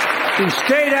 In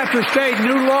state after state,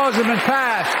 new laws have been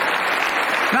passed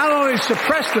not only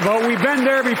suppress the vote, we've been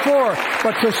there before,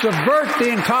 but to subvert the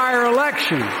entire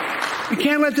election. We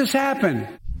can't let this happen.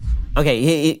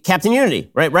 Okay, Captain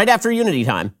Unity, right after Unity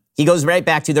time, he goes right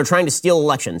back to they're trying to steal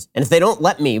elections. And if they don't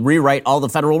let me rewrite all the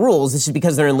federal rules, this is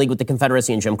because they're in league with the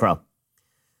Confederacy and Jim Crow.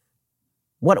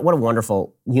 What a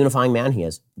wonderful unifying man he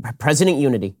is. President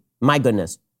Unity. My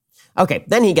goodness. Okay,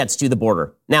 then he gets to the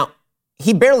border. Now,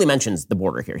 he barely mentions the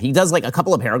border here. He does like a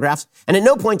couple of paragraphs, and at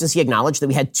no point does he acknowledge that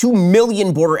we had 2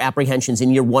 million border apprehensions in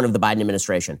year 1 of the Biden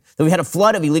administration, that we had a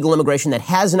flood of illegal immigration that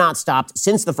has not stopped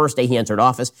since the first day he entered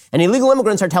office, and illegal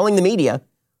immigrants are telling the media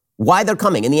why they're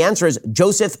coming. And the answer is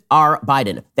Joseph R.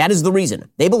 Biden. That is the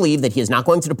reason. They believe that he is not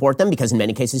going to deport them because in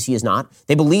many cases he is not.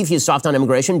 They believe he is soft on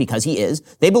immigration because he is.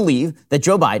 They believe that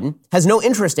Joe Biden has no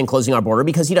interest in closing our border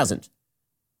because he doesn't.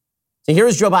 So here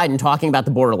is Joe Biden talking about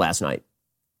the border last night.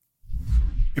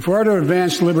 If we're to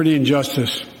advance liberty and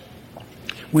justice,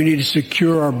 we need to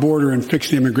secure our border and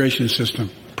fix the immigration system.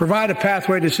 Provide a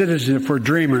pathway to citizenship for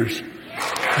dreamers,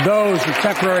 those with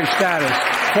temporary status,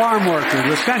 farm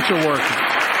workers, essential workers.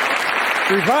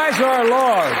 Revise our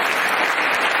laws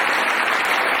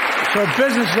so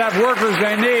businesses have workers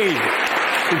they need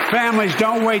and families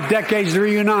don't wait decades to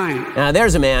reunite. Now,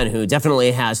 there's a man who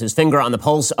definitely has his finger on the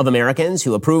pulse of Americans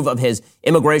who approve of his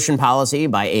immigration policy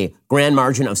by a grand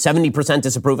margin of 70%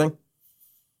 disapproving.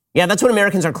 Yeah, that's what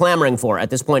Americans are clamoring for at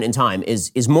this point in time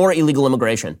is more illegal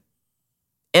immigration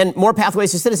and more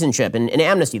pathways to citizenship and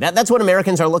amnesty. That's what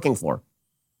Americans are looking for.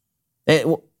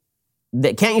 Can't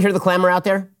you hear the clamor out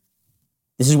there?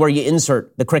 This is where you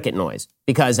insert the cricket noise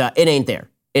because it ain't there.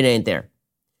 It ain't there.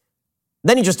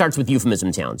 Then he just starts with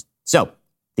euphemism sounds. So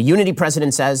the Unity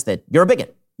president says that you're a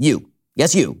bigot. You.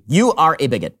 Yes, you. You are a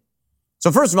bigot.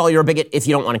 So first of all, you're a bigot if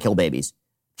you don't want to kill babies.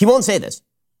 He won't say this.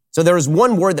 So there was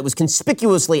one word that was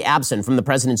conspicuously absent from the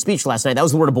president's speech last night. That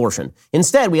was the word abortion.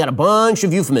 Instead, we got a bunch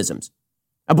of euphemisms.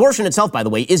 Abortion itself, by the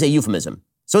way, is a euphemism.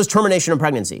 So is termination of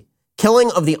pregnancy.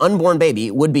 Killing of the unborn baby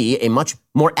would be a much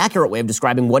more accurate way of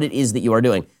describing what it is that you are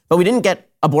doing. But we didn't get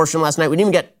abortion last night. We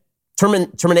didn't even get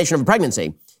termination of a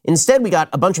pregnancy. Instead, we got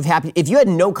a bunch of happy... If you had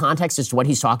no context as to what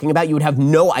he's talking about, you would have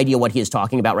no idea what he is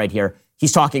talking about right here.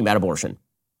 He's talking about abortion.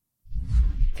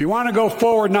 If you want to go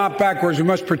forward, not backwards, we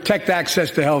must protect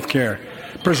access to health care,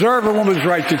 preserve a woman's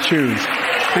right to choose,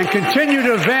 and continue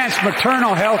to advance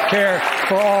maternal health care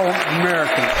for all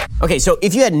Americans. Okay, so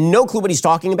if you had no clue what he's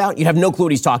talking about, you'd have no clue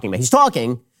what he's talking about. He's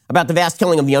talking about the vast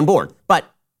killing of the unborn.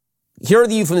 But here are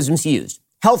the euphemisms he used.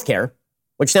 Healthcare,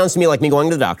 which sounds to me like me going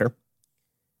to the doctor.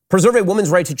 Preserve a woman's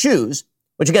right to choose,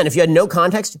 which again, if you had no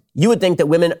context, you would think that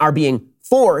women are being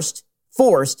forced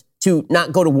to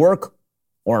not go to work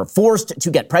or forced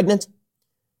to get pregnant.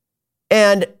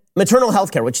 And maternal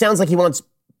health care, which sounds like he wants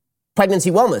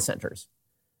pregnancy wellness centers.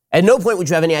 At no point would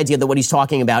you have any idea that what he's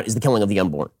talking about is the killing of the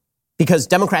unborn. Because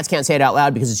Democrats can't say it out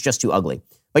loud because it's just too ugly.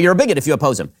 But you're a bigot if you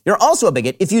oppose him. You're also a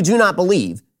bigot if you do not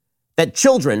believe that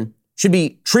children should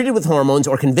be treated with hormones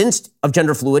or convinced of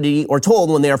gender fluidity or told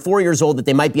when they are 4 years old that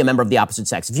they might be a member of the opposite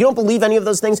sex. If you don't believe any of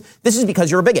those things, this is because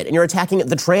you're a bigot and you're attacking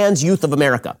the trans youth of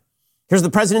America. Here's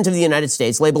the president of the United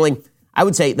States labeling, I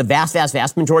would say, the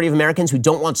vast majority of Americans who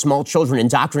don't want small children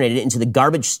indoctrinated into the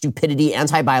garbage, stupidity,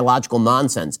 anti-biological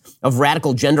nonsense of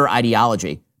radical gender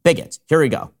ideology. Bigots. Here we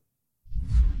go.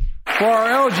 For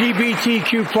our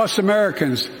LGBTQ plus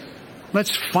Americans,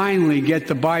 let's finally get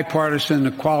the Bipartisan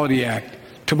Equality Act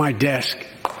to my desk.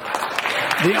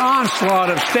 The onslaught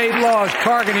of state laws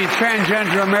targeting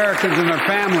transgender Americans and their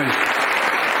families.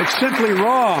 It's simply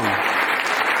wrong.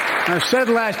 And I said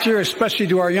last year, especially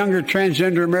to our younger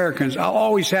transgender Americans, I'll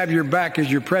always have your back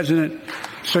as your president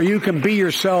so you can be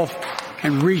yourself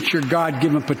and reach your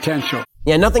God-given potential.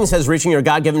 Yeah, nothing says reaching your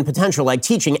God-given potential like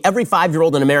teaching every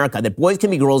 5-year-old in America that boys can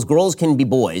be girls, girls can be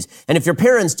boys. And if your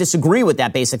parents disagree with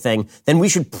that basic thing, then we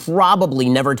should probably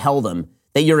never tell them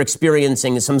that you're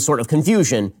experiencing some sort of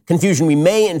confusion we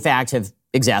may, in fact, have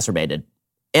exacerbated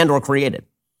and or created.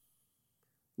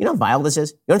 You know how vile this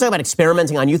is? You want to talk about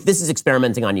experimenting on youth? This is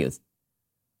experimenting on youth.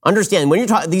 Understand, when you're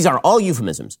talking, these are all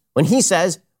euphemisms. When he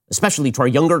says, especially to our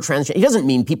younger transgender, he doesn't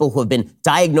mean people who have been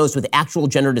diagnosed with actual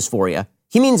gender dysphoria.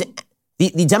 He means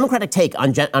the Democratic take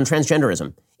on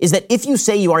transgenderism is that if you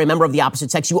say you are a member of the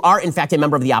opposite sex, you are, in fact, a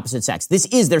member of the opposite sex. This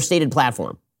is their stated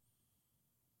platform.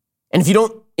 And if you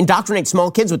don't indoctrinate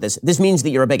small kids with this means that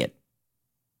you're a bigot.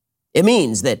 It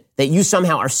means that you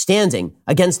somehow are standing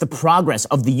against the progress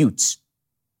of the youths.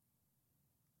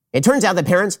 It turns out that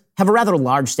parents have a rather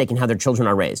large stake in how their children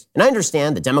are raised. And I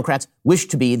understand that Democrats wish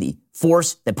to be the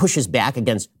force that pushes back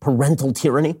against parental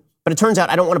tyranny. But it turns out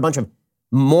I don't want a bunch of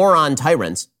moron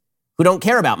tyrants who don't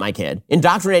care about my kid,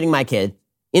 indoctrinating my kid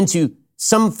into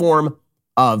some form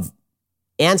of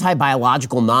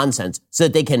anti-biological nonsense so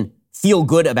that they can feel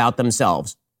good about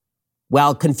themselves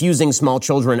while confusing small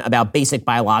children about basic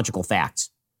biological facts.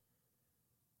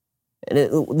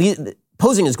 And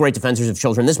posing as great defenders of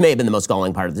children, this may have been the most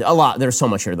galling part of this. There's so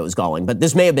much here that was galling, but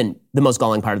this may have been the most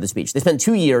galling part of the speech. They spent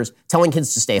 2 years telling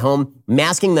kids to stay home,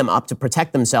 masking them up to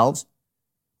protect themselves.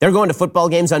 They're going to football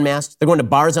games unmasked. They're going to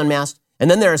bars unmasked.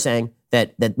 And then they're saying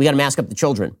that we got to mask up the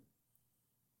children.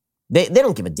 They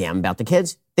don't give a damn about the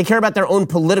kids. They care about their own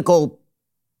political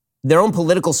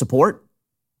support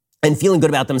and feeling good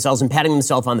about themselves and patting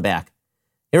themselves on the back.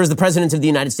 Here's the president of the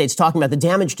United States talking about the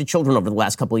damage to children over the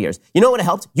last couple of years. You know what would have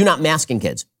helped? You not masking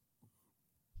kids.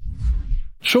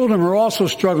 Children were also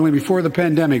struggling before the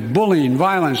pandemic. Bullying,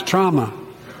 violence, trauma,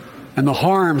 and the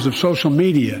harms of social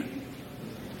media.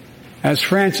 As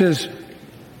Frances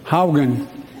Haugen,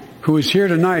 who is here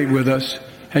tonight with us,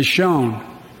 has shown,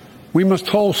 we must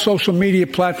hold social media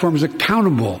platforms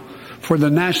accountable for the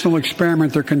national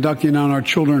experiment they're conducting on our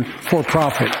children for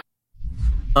profit.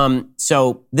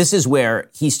 So this is where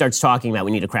he starts talking about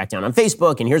we need to crack down on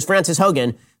Facebook. And here's Frances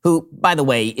Haugen, who, by the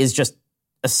way, is just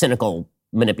a cynical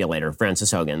manipulator,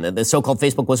 Frances Haugen, the so-called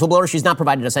Facebook whistleblower. She's not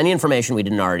provided us any information we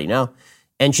didn't already know.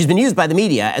 And she's been used by the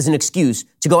media as an excuse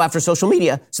to go after social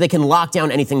media so they can lock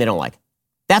down anything they don't like.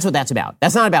 That's what that's about.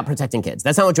 That's not about protecting kids.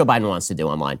 That's not what Joe Biden wants to do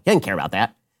online. He doesn't care about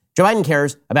that. Joe Biden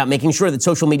cares about making sure that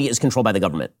social media is controlled by the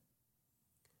government.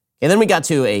 And then we got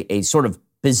to a sort of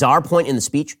bizarre point in the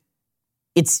speech.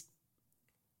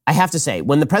 I have to say,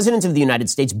 when the president of the United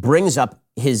States brings up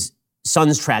his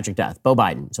son's tragic death, Beau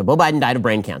Biden. So Beau Biden died of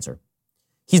brain cancer.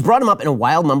 He's brought him up in a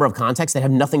wild number of contexts that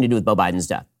have nothing to do with Beau Biden's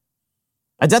death.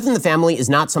 A death in the family is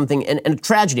not something, and a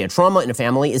tragedy, a trauma in a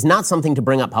family is not something to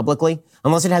bring up publicly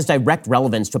unless it has direct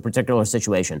relevance to a particular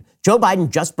situation. Joe Biden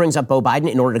just brings up Beau Biden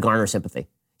in order to garner sympathy.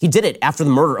 He did it after the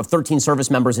murder of 13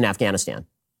 service members in Afghanistan.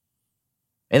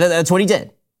 And that's what he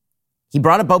did. He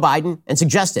brought up Beau Biden and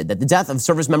suggested that the death of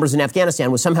service members in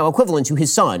Afghanistan was somehow equivalent to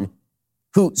his son,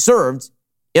 who served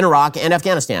in Iraq and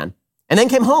Afghanistan, and then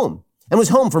came home and was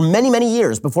home for many, many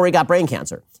years before he got brain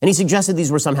cancer. And he suggested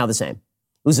these were somehow the same.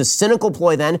 It was a cynical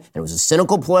ploy then, and it was a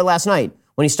cynical ploy last night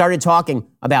when he started talking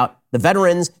about the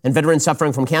veterans and veterans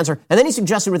suffering from cancer. And then he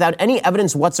suggested without any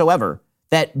evidence whatsoever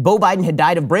that Beau Biden had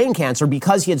died of brain cancer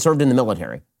because he had served in the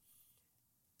military.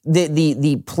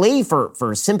 The play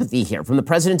for sympathy here from the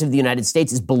president of the United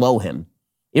States is below him.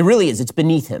 It really is. It's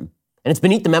beneath him. And it's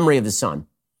beneath the memory of his son.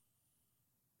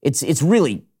 It's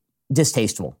really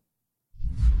distasteful.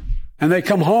 And they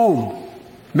come home.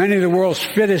 Many of the world's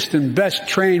fittest and best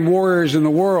trained warriors in the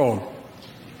world.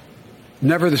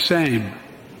 Never the same.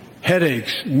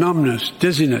 Headaches, numbness,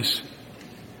 dizziness.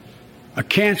 A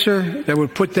cancer that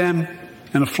would put them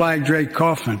in a flag-draped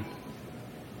coffin.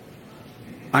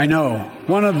 I know.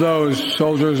 One of those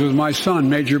soldiers was my son,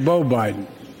 Major Beau Biden.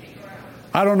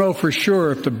 I don't know for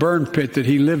sure if the burn pit that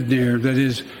he lived near, that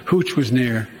his hooch was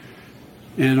near,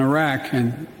 in Iraq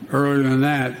and earlier than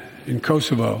that in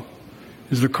Kosovo,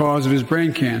 is the cause of his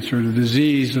brain cancer, the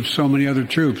disease of so many other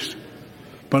troops.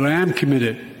 But I am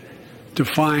committed to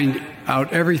find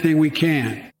out everything we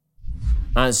can.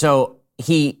 So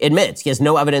he admits he has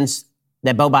no evidence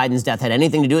that Beau Biden's death had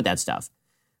anything to do with that stuff.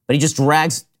 But he just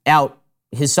drags out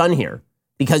his son here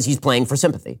because he's playing for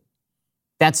sympathy.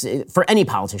 That's, for any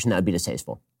politician, that would be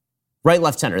distasteful. Right,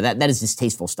 left, center, that is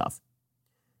distasteful stuff.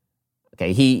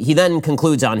 Okay, he then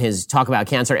concludes on his talk about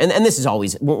cancer, and this is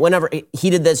always, whenever he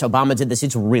did this, Obama did this,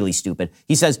 it's really stupid.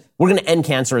 He says, we're going to end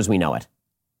cancer as we know it.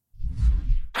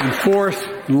 And fourth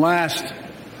and last,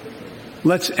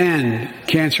 let's end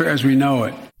cancer as we know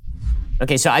it.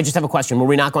 Okay, so I just have a question. Were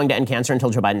we not going to end cancer until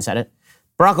Joe Biden said it?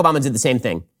 Barack Obama did the same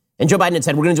thing. And Joe Biden had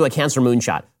said, we're going to do a cancer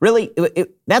moonshot. Really,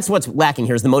 that's what's lacking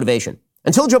here is the motivation.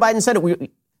 Until Joe Biden said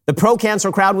it, the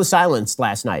pro-cancer crowd was silenced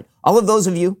last night. All of those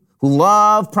of you who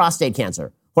love prostate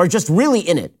cancer, who are just really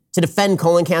in it to defend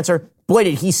colon cancer, boy,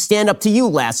 did he stand up to you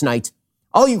last night.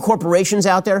 All you corporations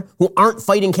out there who aren't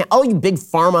fighting cancer, all you big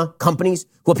pharma companies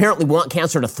who apparently want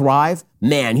cancer to thrive,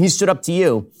 man, he stood up to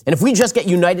you. And if we just get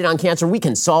united on cancer, we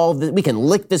can we can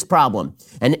lick this problem.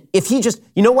 And if he just,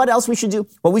 you know what else we should do?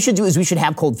 What we should do is we should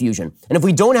have cold fusion. And if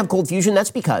we don't have cold fusion,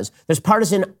 that's because there's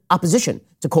partisan opposition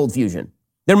to cold fusion.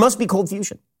 There must be cold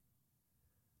fusion.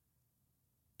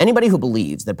 Anybody who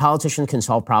believes that politicians can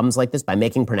solve problems like this by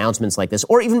making pronouncements like this,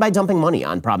 or even by dumping money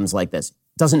on problems like this,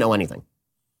 doesn't know anything.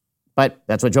 But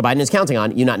that's what Joe Biden is counting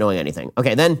on, you not knowing anything.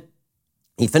 Okay, then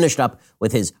he finished up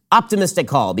with his optimistic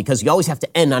call, because you always have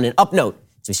to end on an up note.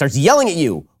 So he starts yelling at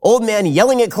you, old man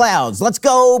yelling at clouds. Let's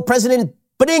go, President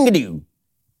Badingadoo.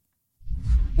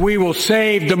 We will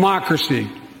save democracy.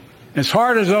 As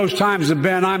hard as those times have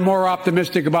been, I'm more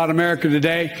optimistic about America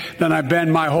today than I've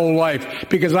been my whole life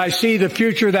because I see the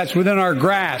future that's within our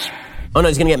grasp. Oh, no,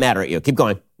 he's going to get madder at you. Keep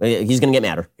going. He's going to get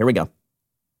madder. Here we go.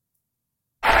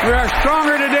 We are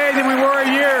stronger today than we were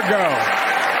a year ago.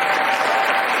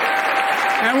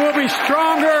 And we'll be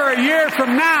stronger a year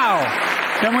from now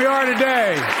than we are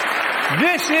today.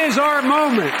 This is our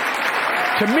moment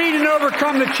to meet and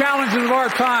overcome the challenges of our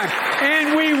time.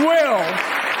 And we will,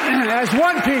 as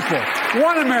one people,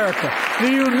 one America,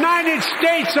 the United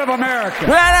States of America.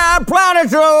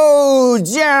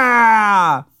 Platitudes!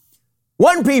 Yeah!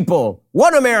 One people,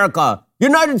 one America,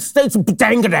 United States of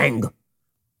dang-a-dang.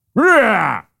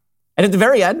 Yeah! And at the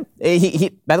very end,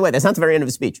 by the way, that's not the very end of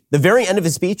his speech. The very end of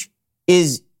his speech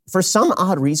is, for some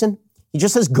odd reason, he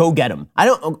just says, go get him.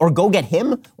 Or go get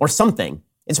him, or something.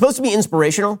 It's supposed to be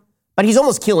inspirational, but he's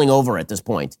almost keeling over at this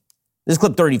point. This is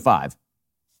clip 35.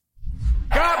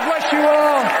 God bless you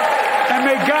all, and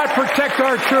may God protect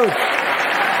our troops.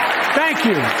 Thank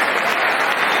you.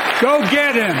 Go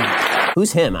get him.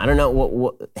 Who's him? I don't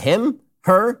know. Him?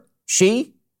 Her?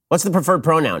 She? What's the preferred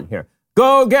pronoun here?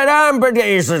 Go get him.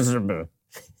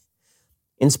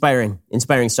 Inspiring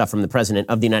stuff from the President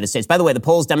of the United States. By the way, the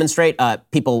polls demonstrate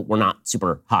people were not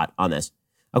super hot on this.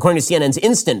 According to CNN's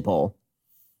Instant poll,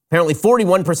 apparently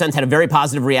 41% had a very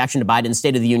positive reaction to Biden's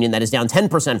State of the Union. That is down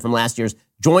 10% from last year's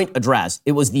joint address.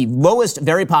 It was the lowest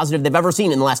very positive they've ever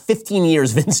seen in the last 15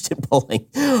 years of instant polling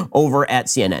over at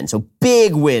CNN. So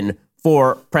big win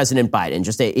for President Biden.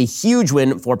 Just a huge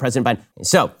win for President Biden.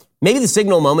 So maybe the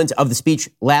signal moment of the speech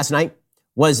last night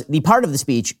was the part of the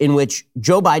speech in which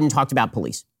Joe Biden talked about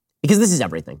police. Because this is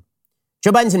everything.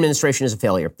 Joe Biden's administration is a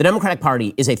failure. The Democratic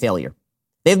Party is a failure.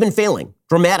 They've been failing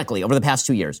dramatically over the past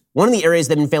 2 years. One of the areas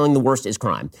they've been failing the worst is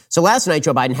crime. So last night,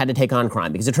 Joe Biden had to take on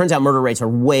crime because it turns out murder rates are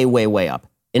way, way, way up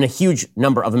in a huge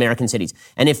number of American cities.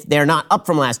 And if they're not up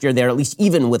from last year, they're at least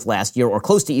even with last year or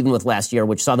close to even with last year,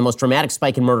 which saw the most dramatic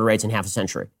spike in murder rates in half a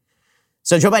century.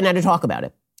 So Joe Biden had to talk about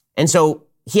it. And so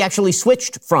he actually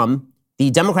switched from the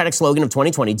Democratic slogan of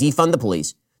 2020, defund the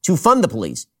police, to fund the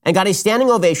police, and got a standing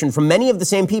ovation from many of the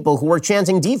same people who were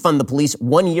chanting defund the police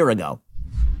 1 year ago.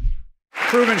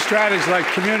 Proven strategies like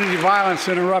community violence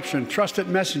interruption, trusted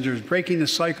messengers, breaking the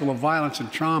cycle of violence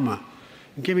and trauma,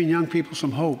 and giving young people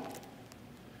some hope.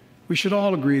 We should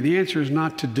all agree the answer is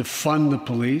not to defund the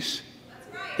police.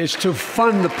 It's to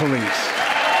fund the police.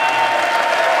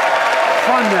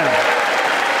 Fund them.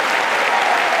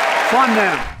 Fund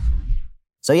them.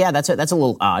 So yeah, that's a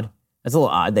little odd. That's a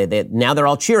little odd. Now they're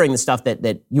all cheering the stuff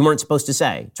that you weren't supposed to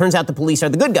say. Turns out the police are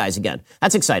the good guys again.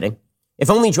 That's exciting. If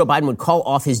only Joe Biden would call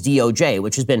off his DOJ,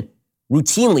 which has been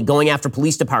routinely going after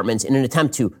police departments in an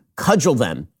attempt to cudgel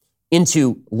them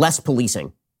into less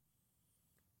policing.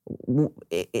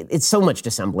 It's so much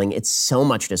dissembling. It's so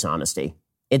much dishonesty.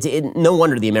 No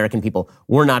wonder the American people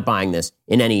were not buying this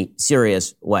in any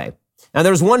serious way. Now,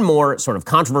 there was one more sort of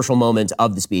controversial moment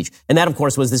of the speech, and that, of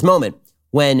course, was this moment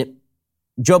when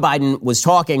Joe Biden was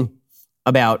talking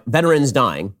about veterans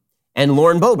dying, and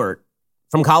Lauren Boebert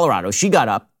from Colorado, she got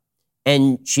up,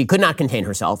 and she could not contain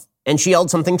herself, and she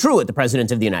yelled something true at the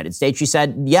President of the United States. She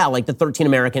said, yeah, like the 13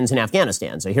 Americans in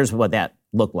Afghanistan. So here's what that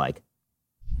looked like.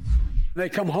 They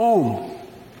come home,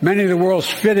 many of the world's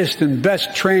fittest and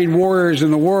best trained warriors in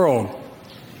the world.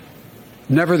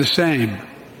 Never the same.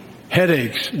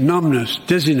 Headaches, numbness,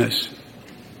 dizziness.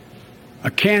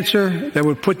 A cancer that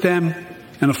would put them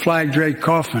in a flag draped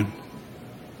coffin.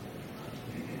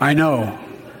 I know.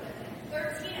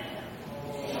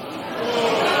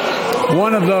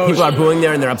 One of those. People are booing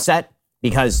there and they're upset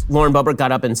because Lauren Boebert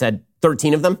got up and said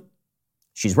 13 of them.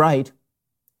 She's right.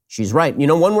 She's right. You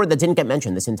know, one word that didn't get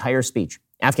mentioned this entire speech,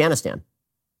 Afghanistan.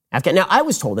 Now, I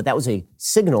was told that was a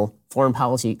signal foreign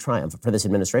policy triumph for this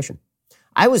administration.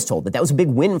 I was told that was a big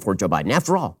win for Joe Biden.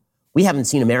 After all, we haven't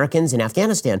seen Americans in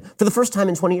Afghanistan for the first time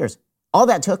in 20 years. All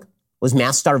that took was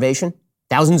mass starvation,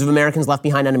 thousands of Americans left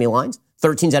behind enemy lines,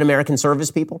 13 dead American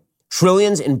service people,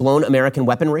 trillions in blown American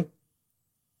weaponry,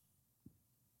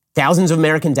 thousands of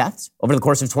American deaths over the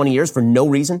course of 20 years for no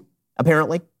reason,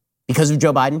 apparently, because of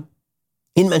Joe Biden.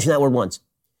 He didn't mention that word once.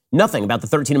 Nothing about the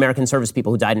 13 American service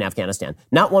people who died in Afghanistan.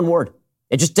 Not one word.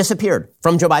 It just disappeared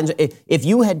from Joe Biden. If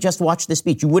you had just watched this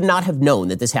speech, you would not have known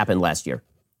that this happened last year.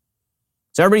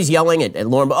 So everybody's yelling at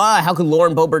Lauren. How could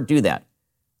Lauren Boebert do that?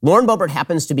 Lauren Boebert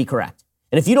happens to be correct.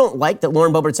 And if you don't like that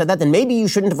Lauren Boebert said that, then maybe you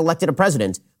shouldn't have elected a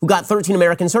president who got 13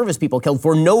 American service people killed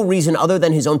for no reason other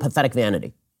than his own pathetic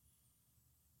vanity.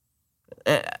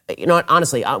 You know what?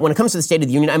 Honestly, when it comes to the State of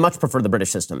the Union, I much prefer the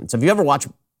British system. So if you ever watch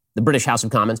the British House of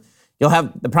Commons, you'll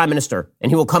have the Prime Minister, and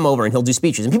he will come over and he'll do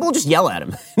speeches, and people will just yell at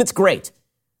him. And it's great.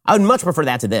 I would much prefer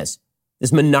that to this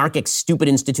monarchic, stupid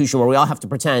institution where we all have to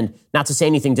pretend not to say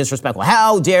anything disrespectful.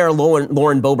 How dare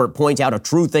Lauren Boebert point out a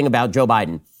true thing about Joe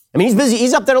Biden? I mean, he's busy.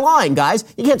 He's up there lying, guys.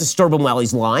 You can't disturb him while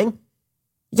he's lying.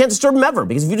 You can't disturb him ever,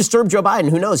 because if you disturb Joe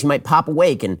Biden, who knows? He might pop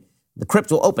awake and the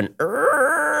crypt will open.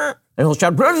 And he'll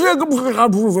shout, and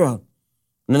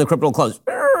then the crypt will close.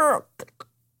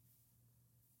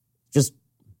 Just,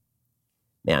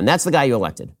 man, that's the guy you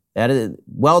elected. That is,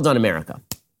 well done, America.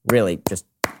 Really, just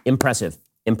impressive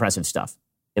stuff.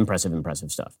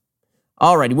 Impressive stuff.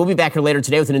 Alrighty, we'll be back here later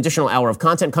today with an additional hour of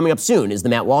content. Coming up soon is The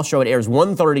Matt Walsh Show. It airs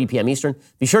 1:30 p.m. Eastern.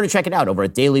 Be sure to check it out over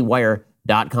at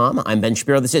dailywire.com. I'm Ben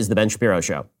Shapiro. This is The Ben Shapiro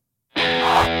Show.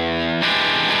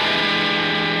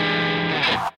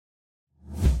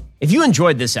 If you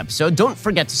enjoyed this episode, don't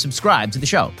forget to subscribe to the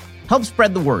show. Help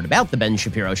spread the word about The Ben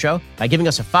Shapiro Show by giving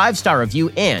us a 5-star review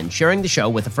and sharing the show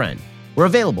with a friend. We're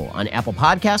available on Apple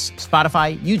Podcasts,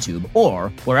 Spotify, YouTube, or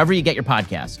wherever you get your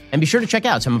podcasts. And be sure to check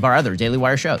out some of our other Daily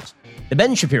Wire shows. The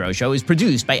Ben Shapiro Show is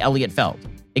produced by Elliot Feld.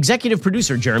 Executive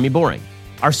producer Jeremy Boring.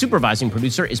 Our supervising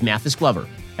producer is Mathis Glover.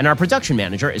 And our production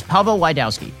manager is Pavel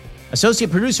Wydowski. Associate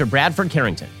producer Bradford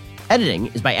Carrington. Editing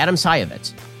is by Adam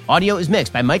Sayevitz. Audio is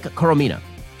mixed by Mike Coromina.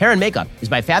 Hair and makeup is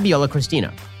by Fabiola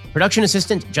Cristina. Production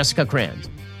assistant Jessica Kranz.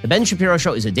 The Ben Shapiro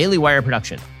Show is a Daily Wire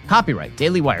production. Copyright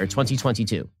Daily Wire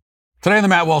 2022. Today on The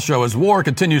Matt Walsh Show, as war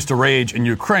continues to rage in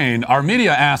Ukraine, our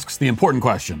media asks the important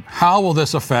question: how will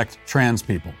this affect trans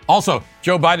people? Also,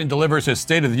 Joe Biden delivers his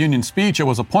State of the Union speech. It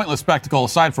was a pointless spectacle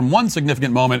aside from one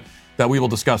significant moment that we will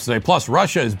discuss today. Plus,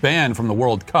 Russia is banned from the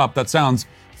World Cup. That sounds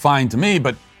fine to me,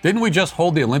 but didn't we just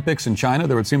hold the Olympics in China?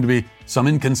 There would seem to be some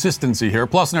inconsistency here.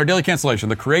 Plus, in our daily cancellation,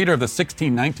 the creator of the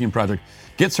 1619 Project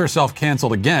gets herself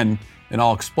canceled again, and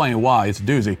I'll explain why. It's a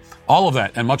doozy. All of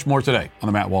that and much more today on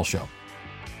The Matt Walsh Show.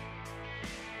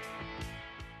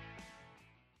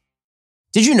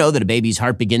 Did you know that a baby's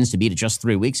heart begins to beat at just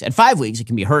 3 weeks? At 5 weeks, it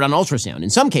can be heard on ultrasound. In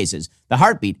some cases, the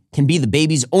heartbeat can be the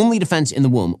baby's only defense in the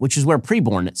womb, which is where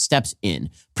Preborn steps in.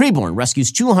 Preborn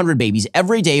rescues 200 babies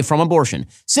every day from abortion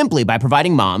simply by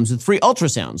providing moms with free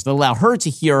ultrasounds that allow her to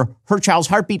hear her child's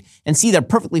heartbeat and see their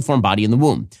perfectly formed body in the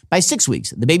womb. By 6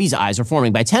 weeks, the baby's eyes are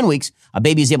forming. By 10 weeks, a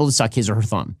baby is able to suck his or her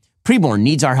thumb. Preborn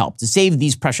needs our help to save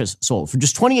these precious souls. For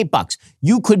just $28,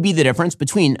 you could be the difference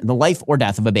between the life or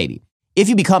death of a baby. If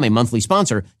you become a monthly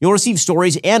sponsor, you'll receive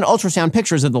stories and ultrasound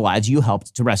pictures of the lives you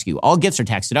helped to rescue. All gifts are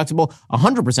tax deductible.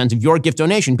 100% of your gift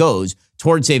donation goes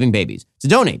towards saving babies. To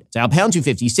donate, dial pound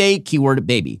 250, say keyword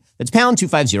baby. That's pound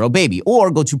 250 baby,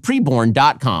 or go to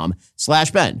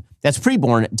preborn.com/Ben. That's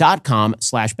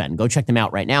preborn.com/Ben. Go check them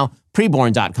out right now.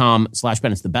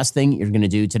 Preborn.com/Ben. It's the best thing you're going to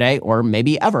do today, or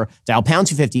maybe ever. Dial pound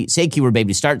 250, say keyword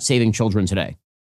baby to start saving children today.